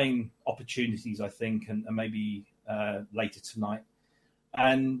are playing Opportunities, I think, and maybe later tonight.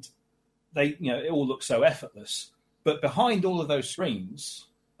 And they, it all looks so effortless. But behind all of those screens,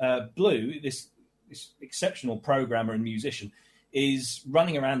 Blue, this exceptional programmer and musician, is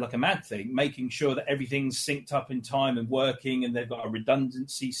running around like a mad thing, making sure that everything's synced up in time and working, and they've got a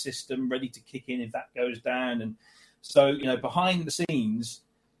redundancy system ready to kick in if that goes down. And so, behind the scenes,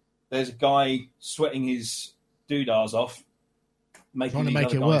 there's a guy sweating his doodahs off, trying to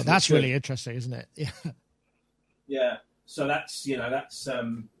make it work. That's really interesting, isn't it? Yeah. Yeah. So that's I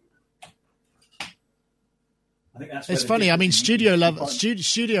think that's. It's funny. I mean, studio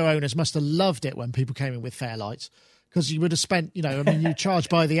owners must have loved it when people came in with Fairlights, because you would have spent, I mean, you charged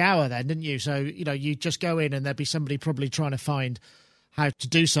by the hour then, didn't you? So, you just go in and there'd be somebody probably trying to find how to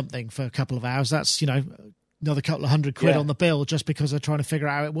do something for a couple of hours. That's, another couple of £100 on the bill just because they're trying to figure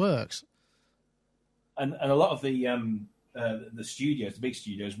out how it works. And a lot of the studios, the big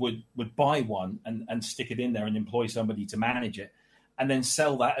studios, would buy one and stick it in there and employ somebody to manage it, and then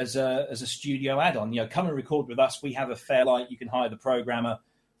sell that as a studio add-on. Come and record with us. We have a Fairlight. You can hire the programmer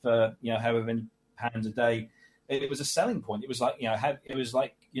for however many pounds a day. It was a selling point. It was like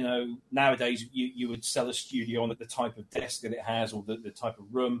nowadays you would sell a studio on the type of desk that it has, or the type of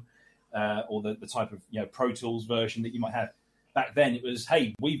room, or the type of Pro Tools version that you might have. Back then it was,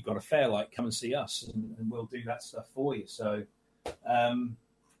 hey, we've got a Fairlight, come and see us, and we'll do that stuff for you. So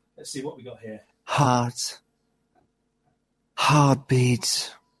let's see what we got here.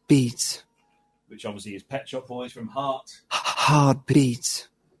 Heartbeats, beats. Which obviously is Pet Shop Boys from Heart. Heartbeats.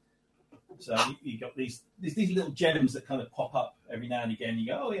 So you got these little gems that kind of pop up every now and again. You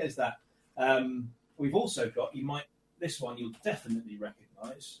go, oh, here's that. We've also got, this one you'll definitely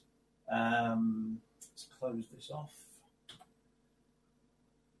recognise. Let's close this off.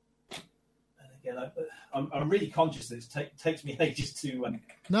 And again, I'm really conscious that it takes me ages to.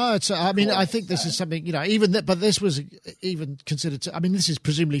 No, it's. I mean, I think this is something but this was even considered. This is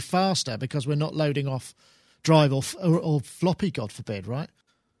presumably faster because we're not loading off drive or floppy, God forbid, right?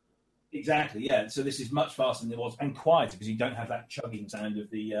 Exactly, yeah. So this is much faster than it was, and quieter because you don't have that chugging sound of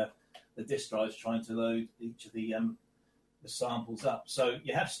the disk drives trying to load each of the samples up. So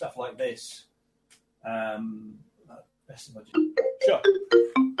you have stuff like this. Best of budget. Sure.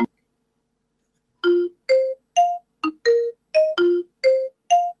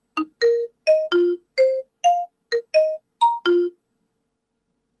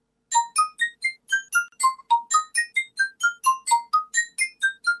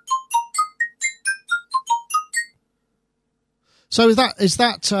 So is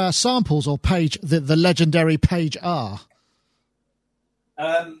that samples or page the legendary Page R?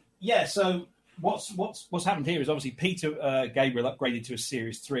 Yeah. So what's happened here is obviously Peter Gabriel upgraded to a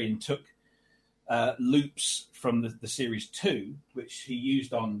Series 3 and took loops from the Series 2, which he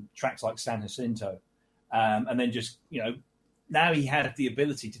used on tracks like San Jacinto, and then just now he had the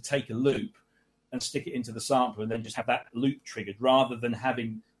ability to take a loop and stick it into the sampler and then just have that loop triggered rather than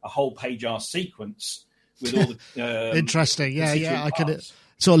having a whole Page R sequence. With all the interesting, yeah. I could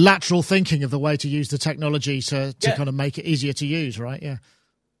sort of lateral thinking of the way to use the technology to kind of make it easier to use, right? Yeah,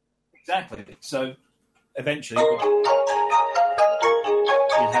 exactly. So eventually, you'd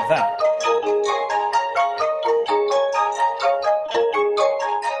have that.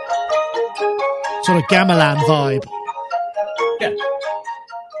 Sort of gamelan vibe. Yeah,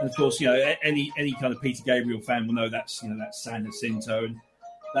 and of course, any kind of Peter Gabriel fan will know that's that's San Jacinto, and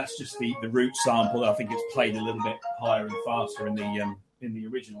that's just the root sample. I think it's played a little bit higher and faster in the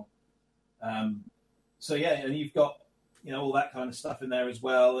original. So yeah, and you've got all that kind of stuff in there as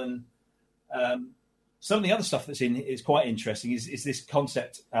well. And some of the other stuff that's in is quite interesting. Is this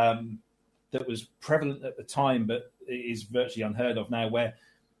concept that was prevalent at the time, but is virtually unheard of now, where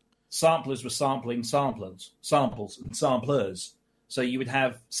samplers were sampling samples and samplers. So you would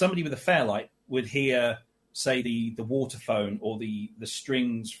have somebody with a Fairlight would hear, say, the Waterphone or the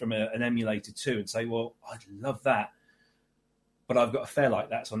strings from an emulator too, and say, well, I'd love that, but I've got a Fairlight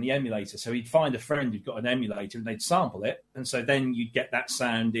that's on the emulator. So he'd find a friend who'd got an emulator and they'd sample it, and so then you'd get that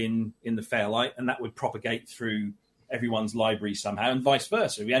sound in the Fairlight, and that would propagate through everyone's library somehow, and vice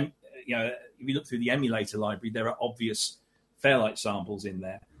versa. If you look through the emulator library, there are obvious Fairlight samples in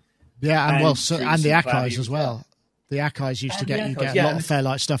there. Yeah, and the Akai as well. The Akais used to get a lot of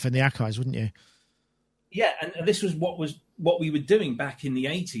Fairlight stuff in the Akais, wouldn't you? Yeah, and this was what we were doing back in the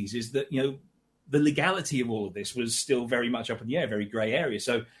 80s, is that, the legality of all of this was still very much up in the air, very grey area.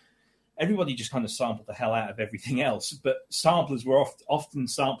 So everybody just kind of sampled the hell out of everything else, but samplers were often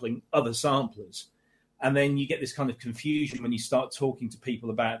sampling other samplers. And then you get this kind of confusion when you start talking to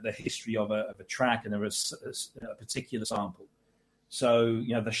people about the history of a track and a particular sample. So,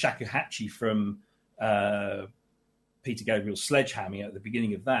 the shakuhachi from Peter Gabriel's Sledgehammer at the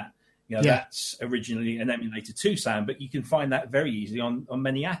beginning of that, that's originally an emulator 2 sound, but you can find that very easily on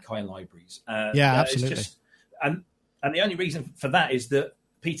many Akai libraries. Absolutely. And the only reason for that is that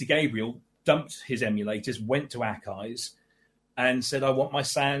Peter Gabriel dumped his emulators, went to Akai's, and said, I want my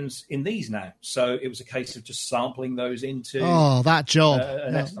sounds in these now. So it was a case of just sampling those into... Oh, that job.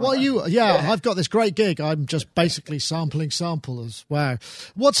 What are you... Yeah, I've got this great gig. I'm just basically sampling samplers. Wow.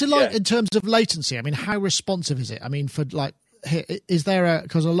 What's it like in terms of latency? I mean, how responsive is it? I mean, for like... Is there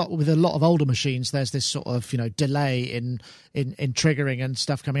because with a lot of older machines, there's this sort of delay in triggering and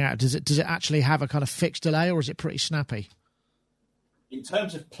stuff coming out. Does it actually have a kind of fixed delay, or is it pretty snappy? In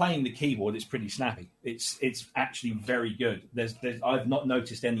terms of playing the keyboard, it's pretty snappy. It's actually very good. I've not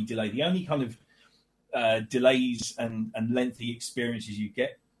noticed any delay. The only kind of delays and lengthy experiences you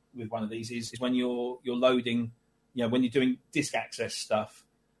get with one of these is when you're loading, when you're doing disk access stuff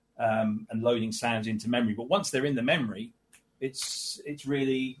and loading sounds into memory. But once they're in the memory, it's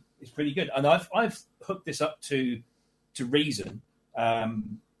pretty good. And I've hooked this up to Reason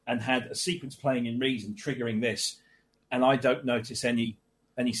and had a sequence playing in Reason triggering this, and I don't notice any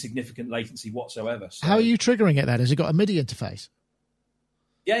significant latency whatsoever. So, how are you triggering it then? Has it got a MIDI interface?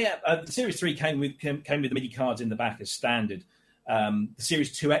 Yeah. The Series 3 came with the MIDI cards in the back as standard. The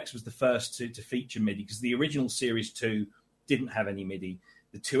Series 2X was the first to feature MIDI because the original Series 2 didn't have any MIDI.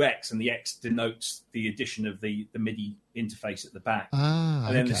 The 2X and the X denotes the addition of the MIDI interface at the back.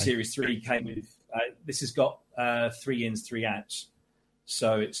 And then the Series 3 came with... this has got 3 ins, 3 outs.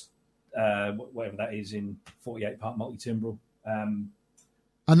 So it's whatever that is in 48-part multi-timbral. And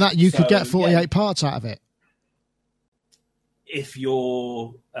that you could get 48 parts out of it? If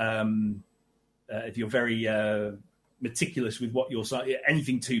you're very meticulous with what you're...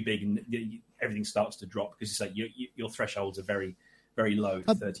 Anything too big and everything starts to drop because it's like your thresholds are very... very low,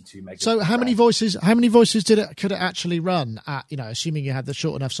 32 megabytes. So how many voices could it actually run at, assuming you had the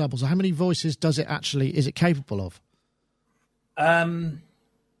short enough samples, how many voices is it capable of?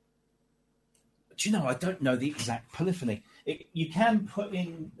 Do you know, I don't know the exact polyphony. You can put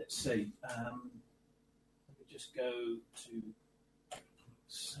in, let's see, let me just go to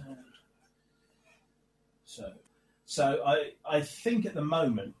sound. So I think at the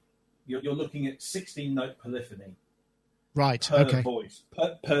moment you're looking at 16 note polyphony. Right. Per voice,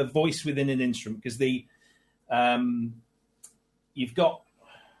 per voice within an instrument, because you've got,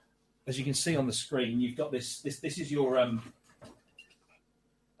 as you can see on the screen, you've got this is your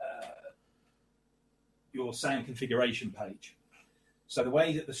sound configuration page. So the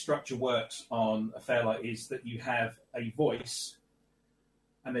way that the structure works on a Fairlight is that you have a voice,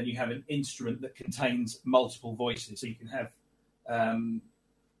 and then you have an instrument that contains multiple voices. So you can have.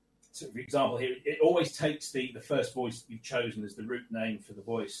 So, for example, here, it always takes the first voice that you've chosen as the root name for the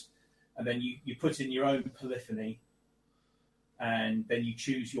voice, and then you put in your own polyphony, and then you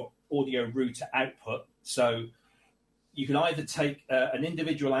choose your audio router output. So you can either take an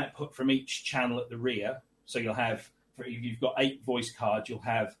individual output from each channel at the rear. So you'll have, if you've got 8 voice cards, you'll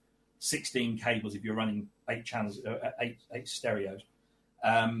have 16 cables if you're running 8 channels, 8 stereos.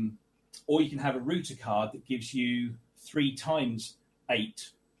 Or you can have a router card that gives you 3 times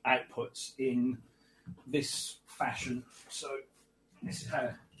 8 outputs in this fashion. So this is how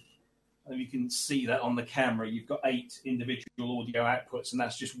you can see that on the camera. You've got 8 individual audio outputs, and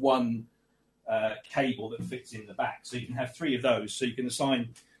that's just one cable that fits in the back. So you can have 3 of those. So you can assign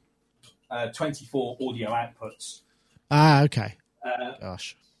 24 audio outputs. Okay.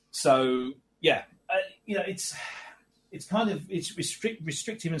 Gosh. So yeah, it's kind of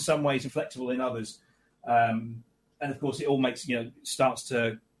restrictive in some ways and flexible in others. And of course, it all makes things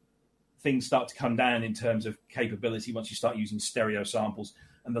start to come down in terms of capability once you start using stereo samples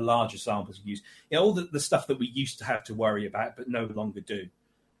and the larger samples you use. All the stuff that we used to have to worry about, but no longer do.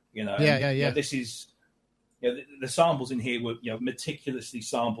 Yeah. This is the samples in here were meticulously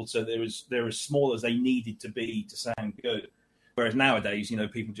sampled, so they're as small as they needed to be to sound good. Whereas nowadays,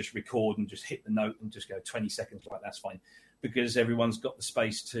 people just record and just hit the note and just go 20 seconds, like that's fine, because everyone's got the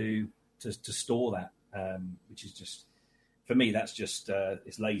space to store that, which is just, for me, that's just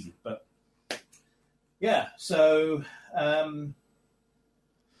it's lazy. But yeah, so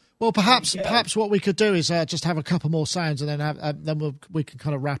well, perhaps what we could do is just have a couple more sounds, and then we can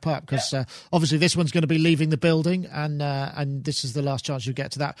kind of wrap up, because obviously this one's going to be leaving the building, and this is the last chance you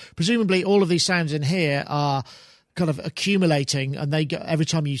get to that. Presumably, all of these sounds in here are kind of accumulating, and they get, every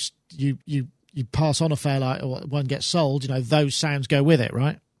time you pass on a Fairlight or one gets sold, those sounds go with it,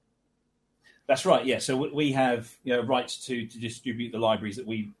 right? That's right. Yeah. So we have rights to distribute the libraries that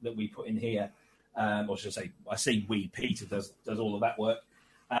we put in here, or should I say we. Peter does all of that work.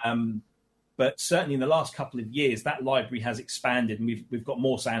 But certainly in the last couple of years, that library has expanded, and we've got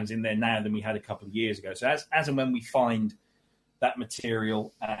more sounds in there now than we had a couple of years ago. So as and when we find that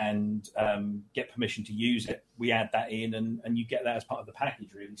material and get permission to use it, we add that in, and you get that as part of the package,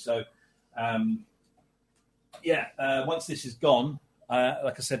 really. So once this is gone,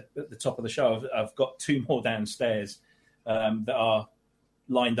 like I said at the top of the show, I've got 2 more downstairs that are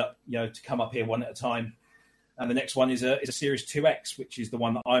lined up, to come up here one at a time. And the next one is a Series 2X, which is the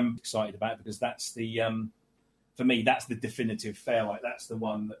one that I'm excited about because that's the, for me, that's the definitive Fairlight. That's the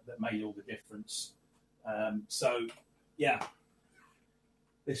one that made all the difference.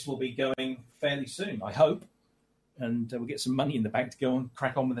 This will be going fairly soon, I hope. And we'll get some money in the bank to go and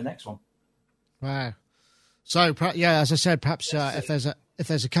crack on with the next one. Wow. So, as I said, perhaps if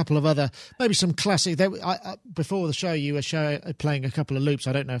there's a couple of other, maybe some classic. Before the show, you were playing a couple of loops.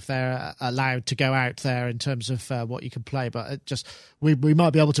 I don't know if they're allowed to go out there in terms of what you can play, but we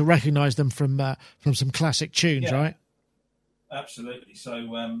might be able to recognise them from some classic tunes, right? Absolutely. So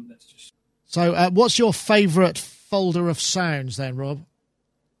let's just. So, what's your favourite folder of sounds then, Rob?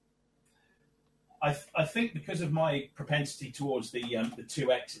 I think because of my propensity towards the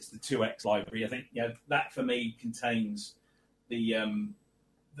 2X, it's the 2X library. I think that for me contains the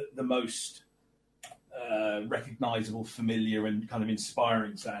most recognisable, familiar, and kind of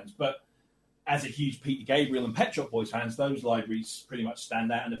inspiring sounds. But as a huge Peter Gabriel and Pet Shop Boys fans, those libraries pretty much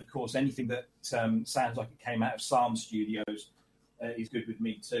stand out. And of course, anything that sounds like it came out of Psalm Studios is good with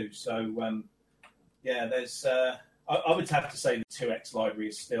me too. So there's I would have to say the 2X library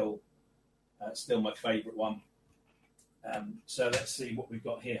is still my favourite one. So let's see what we've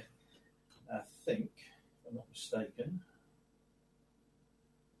got here. I think, if I'm not mistaken,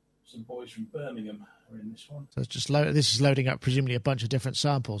 some boys from Birmingham are in this one. So it's just this is loading up presumably a bunch of different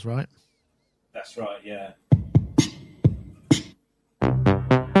samples, right? That's right, yeah.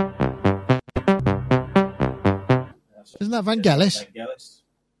 Isn't that Vangelis?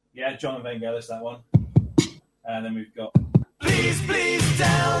 Yeah, John Vangelis, that one. And then we've got... Please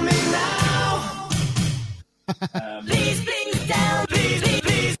tell me now. Please tell me,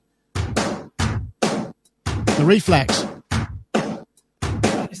 please. The Reflex.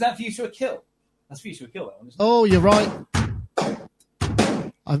 Is that View to a Kill? That's View to a Kill, that one, isn't it? Oh, you're right.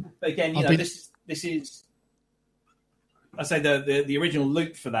 But again, this is... I say the original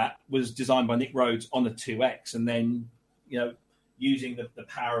loop for that was designed by Nick Rhodes on the 2X, and then, using the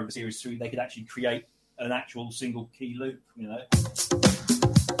power of the Series 3, they could actually create an actual single key loop,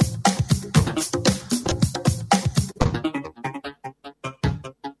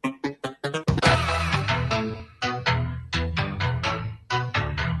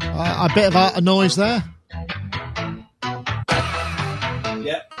 A bit of a noise there.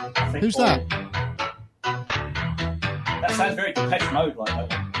 Yeah. Who's that? That sounds very Depeche Mode like that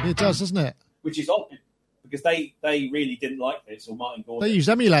one. It does, doesn't it? Which is odd, because they really didn't like this, or Martin Gore. They used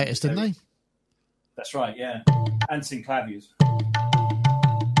emulators, didn't they? That's right, yeah. And synclaviers.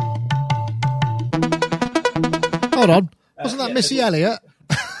 Hold on. Wasn't that Missy Elliott?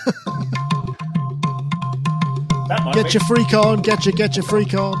 Get your freak on, get your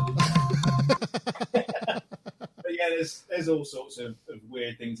freak on. But yeah, there's all sorts of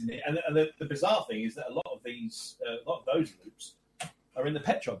weird things in it. And the bizarre thing is that a lot of those loops are in the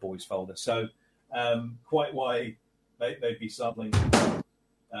Pet Shop Boys folder. So quite why they'd be sampling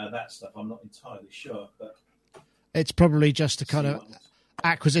that stuff, I'm not entirely sure. But it's probably just a kind of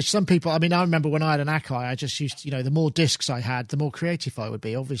acquisition. Some people, I remember when I had an Akai, I just used, the more discs I had, the more creative I would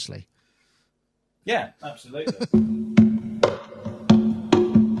be, obviously. Yeah, absolutely.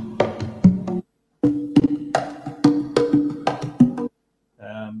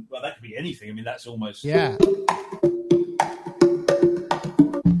 Well, that could be anything. That's almost... Yeah.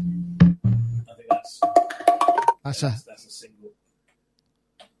 I think that's a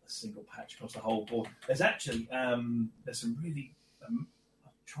single patch across the whole board. There's actually there's some really I'm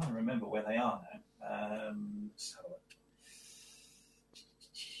trying to remember where they are now. Let's have a look.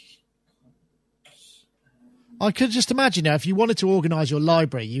 I could just imagine now, if you wanted to organise your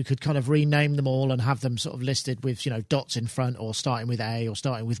library, you could kind of rename them all and have them sort of listed with, dots in front, or starting with A or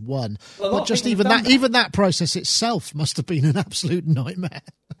starting with 1. Well, but just even that process itself must have been an absolute nightmare.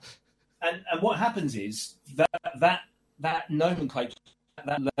 And what happens is that nomenclature,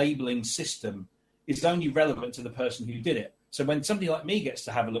 that labelling system is only relevant to the person who did it. So when somebody like me gets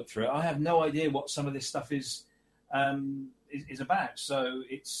to have a look through it, I have no idea what some of this stuff is about. So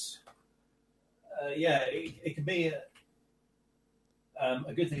it's... it can be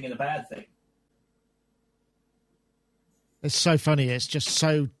a good thing and a bad thing. It's so funny. It's just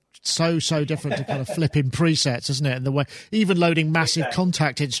so different to kind of flipping presets, isn't it? And the way even loading massive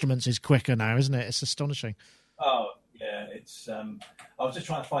contact instruments is quicker now, isn't it? It's astonishing. Oh yeah, it's. I was just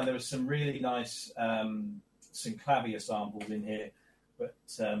trying to find there was some really nice synclavier samples in here, but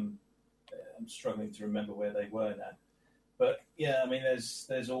I'm struggling to remember where they were now. But yeah,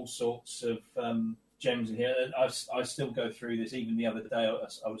 there's all sorts of gems in here. I still go through this. Even the other day,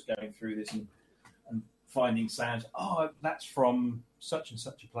 I was going through this and finding sounds. Oh, that's from such and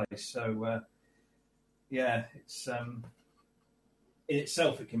such a place. So, it's in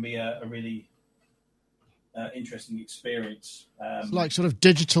itself, it can be a really interesting experience. It's like sort of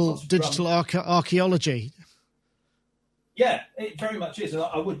digital archaeology. Yeah, it very much is. And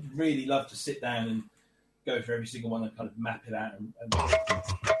I would really love to sit down and go through every single one and kind of map it out.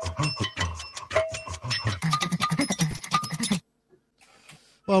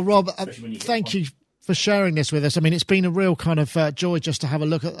 Well, Rob, thank you for sharing this with us. I mean, it's been a real kind of joy just to have a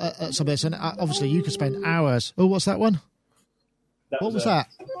look at some of this. And obviously, you could spend hours. Oh, what's that one? What was that?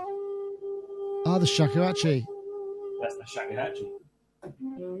 Ah, the shakuhachi. That's the shakuhachi.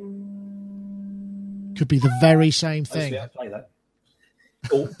 Could be the very same thing. I play that.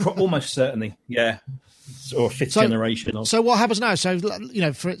 Almost certainly, yeah. Or fifth generation. So what happens now? So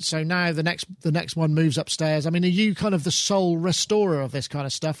so now the next one moves upstairs. I mean, are you kind of the sole restorer of this kind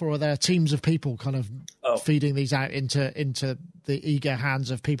of stuff, or are there teams of people kind of feeding these out into the eager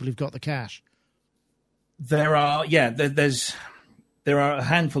hands of people who've got the cash? There are, there are a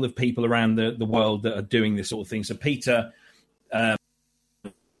handful of people around the world that are doing this sort of thing. So Peter, the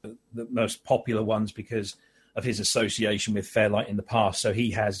most popular ones because of his association with Fairlight in the past. So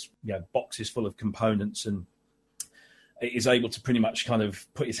he has boxes full of components and is able to pretty much kind of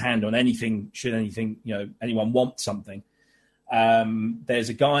put his hand on anything, should anyone want something. There's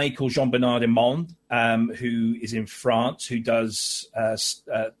a guy called Jean-Bernard Imond, who is in France, who does a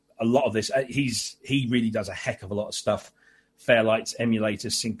lot of this. He really does a heck of a lot of stuff. Fairlights,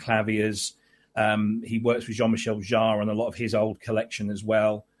 emulators, synclaviers. He works with Jean-Michel Jarre on a lot of his old collection as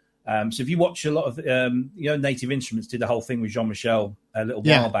well. So if you watch a lot of, Native Instruments did the whole thing with Jean-Michel a little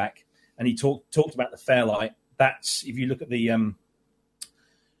while back, and he talked about the Fairlight. That's, if you look at the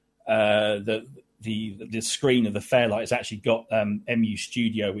screen of the Fairlight, it's actually got MU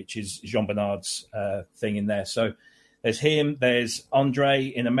Studio, which is Jean Bernard's thing in there. So there's him. There's Andre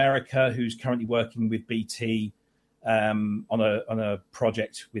in America, who's currently working with BT on a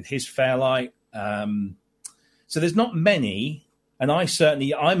project with his Fairlight. So there's not many. And I'm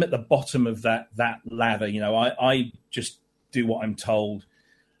at the bottom of that ladder. I just do what I'm told.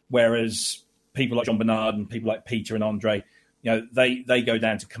 Whereas people like Jean Bernard and people like Peter and Andre, they go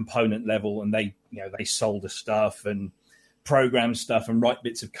down to component level and they solder stuff and program stuff and write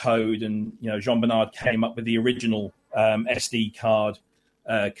bits of code. And, Jean Bernard came up with the original SD card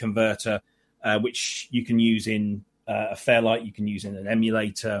converter, which you can use in a Fairlight, you can use in an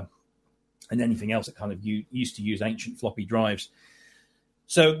emulator and anything else that kind of used to use ancient floppy drives.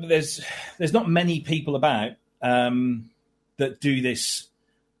 So there's not many people about that do this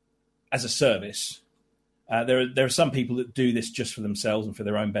as a service. There are some people that do this just for themselves and for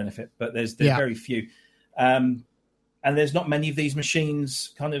their own benefit, but there's very few. And there's not many of these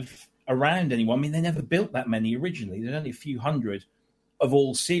machines kind of around anymore. I mean, they never built that many originally. There's only a few hundred of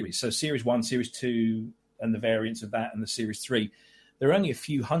all series. So Series 1, Series 2, and the variants of that, and the Series 3. There are only a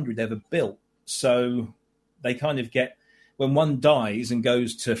few hundred ever built. So they kind of get... When one dies and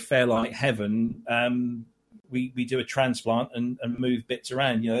goes to Fairlight heaven, we do a transplant and move bits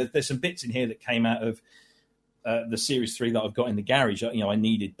around. There's some bits in here that came out of the Series 3 that I've got in the garage. I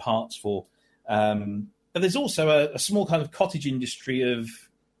needed parts for. But there's also a small kind of cottage industry of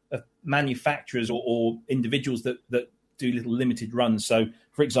manufacturers or individuals that do little limited runs. So,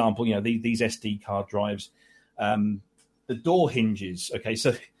 for example, these SD card drives, the door hinges. Okay,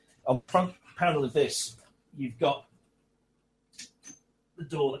 so on front panel of this, you've got the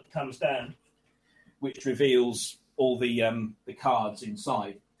door that comes down, which reveals all the cards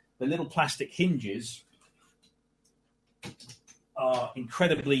inside. The little plastic hinges are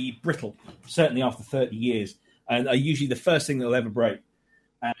incredibly brittle, certainly after 30 years, and are usually the first thing they'll ever break.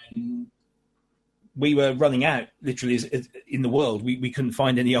 And we were running out, literally, in the world. We couldn't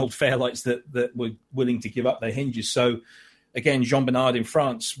find any old Fairlights that were willing to give up their hinges. So, again, Jean Bernard in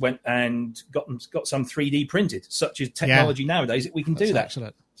France went and got some 3D printed, such as technology nowadays that we can do that.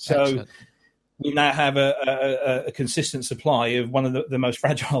 Excellent. So Excellent. We now have a consistent supply of one of the most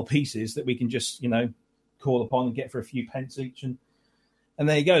fragile pieces that we can just call upon and get for a few pence each, and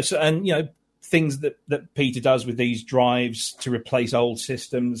there you go. So things that Peter does with these drives to replace old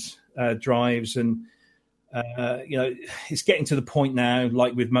systems drives, and it's getting to the point now,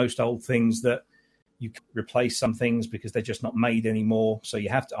 like with most old things, that you can replace some things because they're just not made anymore. So you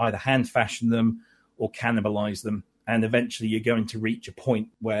have to either hand fashion them or cannibalize them. And eventually you're going to reach a point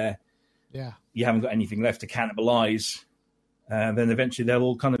where you haven't got anything left to cannibalize. Then eventually they'll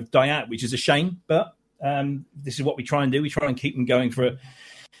all kind of die out, which is a shame. But this is what we try and do. We try and keep them going for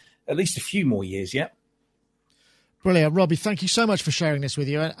at least a few more years yet. Brilliant. Robbie, thank you so much for sharing this with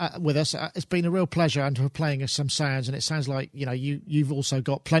us. It's been a real pleasure, and for playing us some sounds. And it sounds like, you've also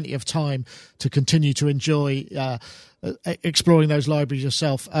got plenty of time to continue to enjoy exploring those libraries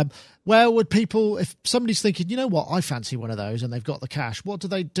yourself. Where would people, if somebody's thinking, you know what, I fancy one of those, and they've got the cash, what do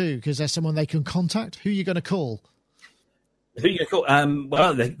they do? Because there's someone they can contact. Who are you going to call? Who you call?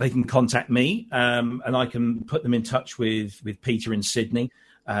 Well, they can contact me, and I can put them in touch with Peter in Sydney.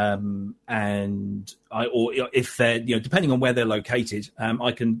 Or if they're, depending on where they're located,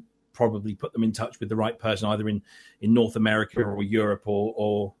 I can probably put them in touch with the right person, either in North America or Europe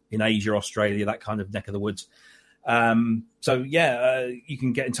or in Asia, Australia, that kind of neck of the woods. You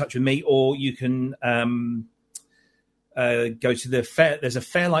can get in touch with me, or you can go to the Fair. There's a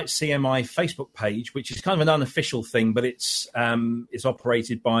Fairlight CMI Facebook page, which is kind of an unofficial thing, but it's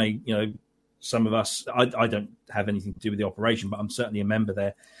operated by some of us. I don't have anything to do with the operation, but I'm certainly a member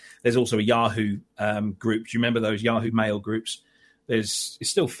there. There's also a Yahoo group. Do you remember those Yahoo Mail groups? It's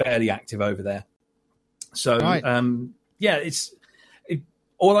still fairly active over there. So, right.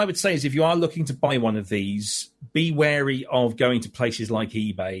 All I would say is if you are looking to buy one of these, be wary of going to places like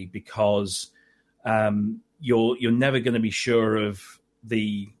eBay, because you're never going to be sure of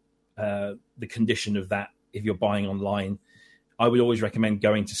the condition of that if you're buying online. I would always recommend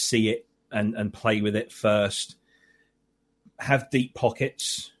going to see it and play with it first. Have deep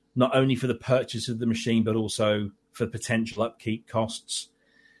pockets, not only for the purchase of the machine, but also for potential upkeep costs.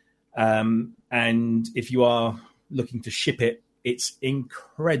 And if you are looking to ship it, it's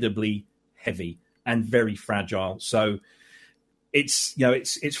incredibly heavy and very fragile. So it's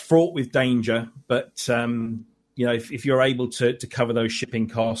fraught with danger, but if you're able to cover those shipping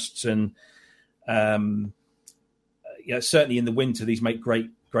costs, and certainly in the winter, these make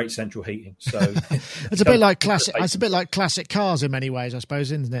great central heating. So it's a bit like classic. It's a bit like classic cars in many ways, I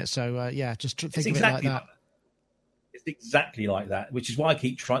suppose, isn't it? So just think of it like that. It's exactly like that, which is why I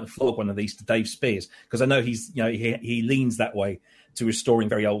keep trying to flog one of these to Dave Spears, because I know he's he leans that way to restoring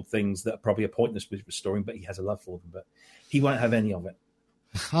very old things that probably are pointless with restoring, but he has a love for them. But he won't have any of it.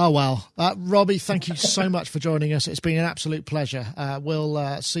 Oh, well. Robbie, thank you so much for joining us. It's been an absolute pleasure.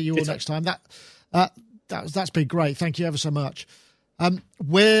 We'll see you all next time. That's been great. Thank you ever so much.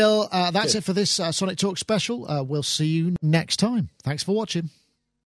 That's it for this Sonic Talk special. We'll see you next time. Thanks for watching.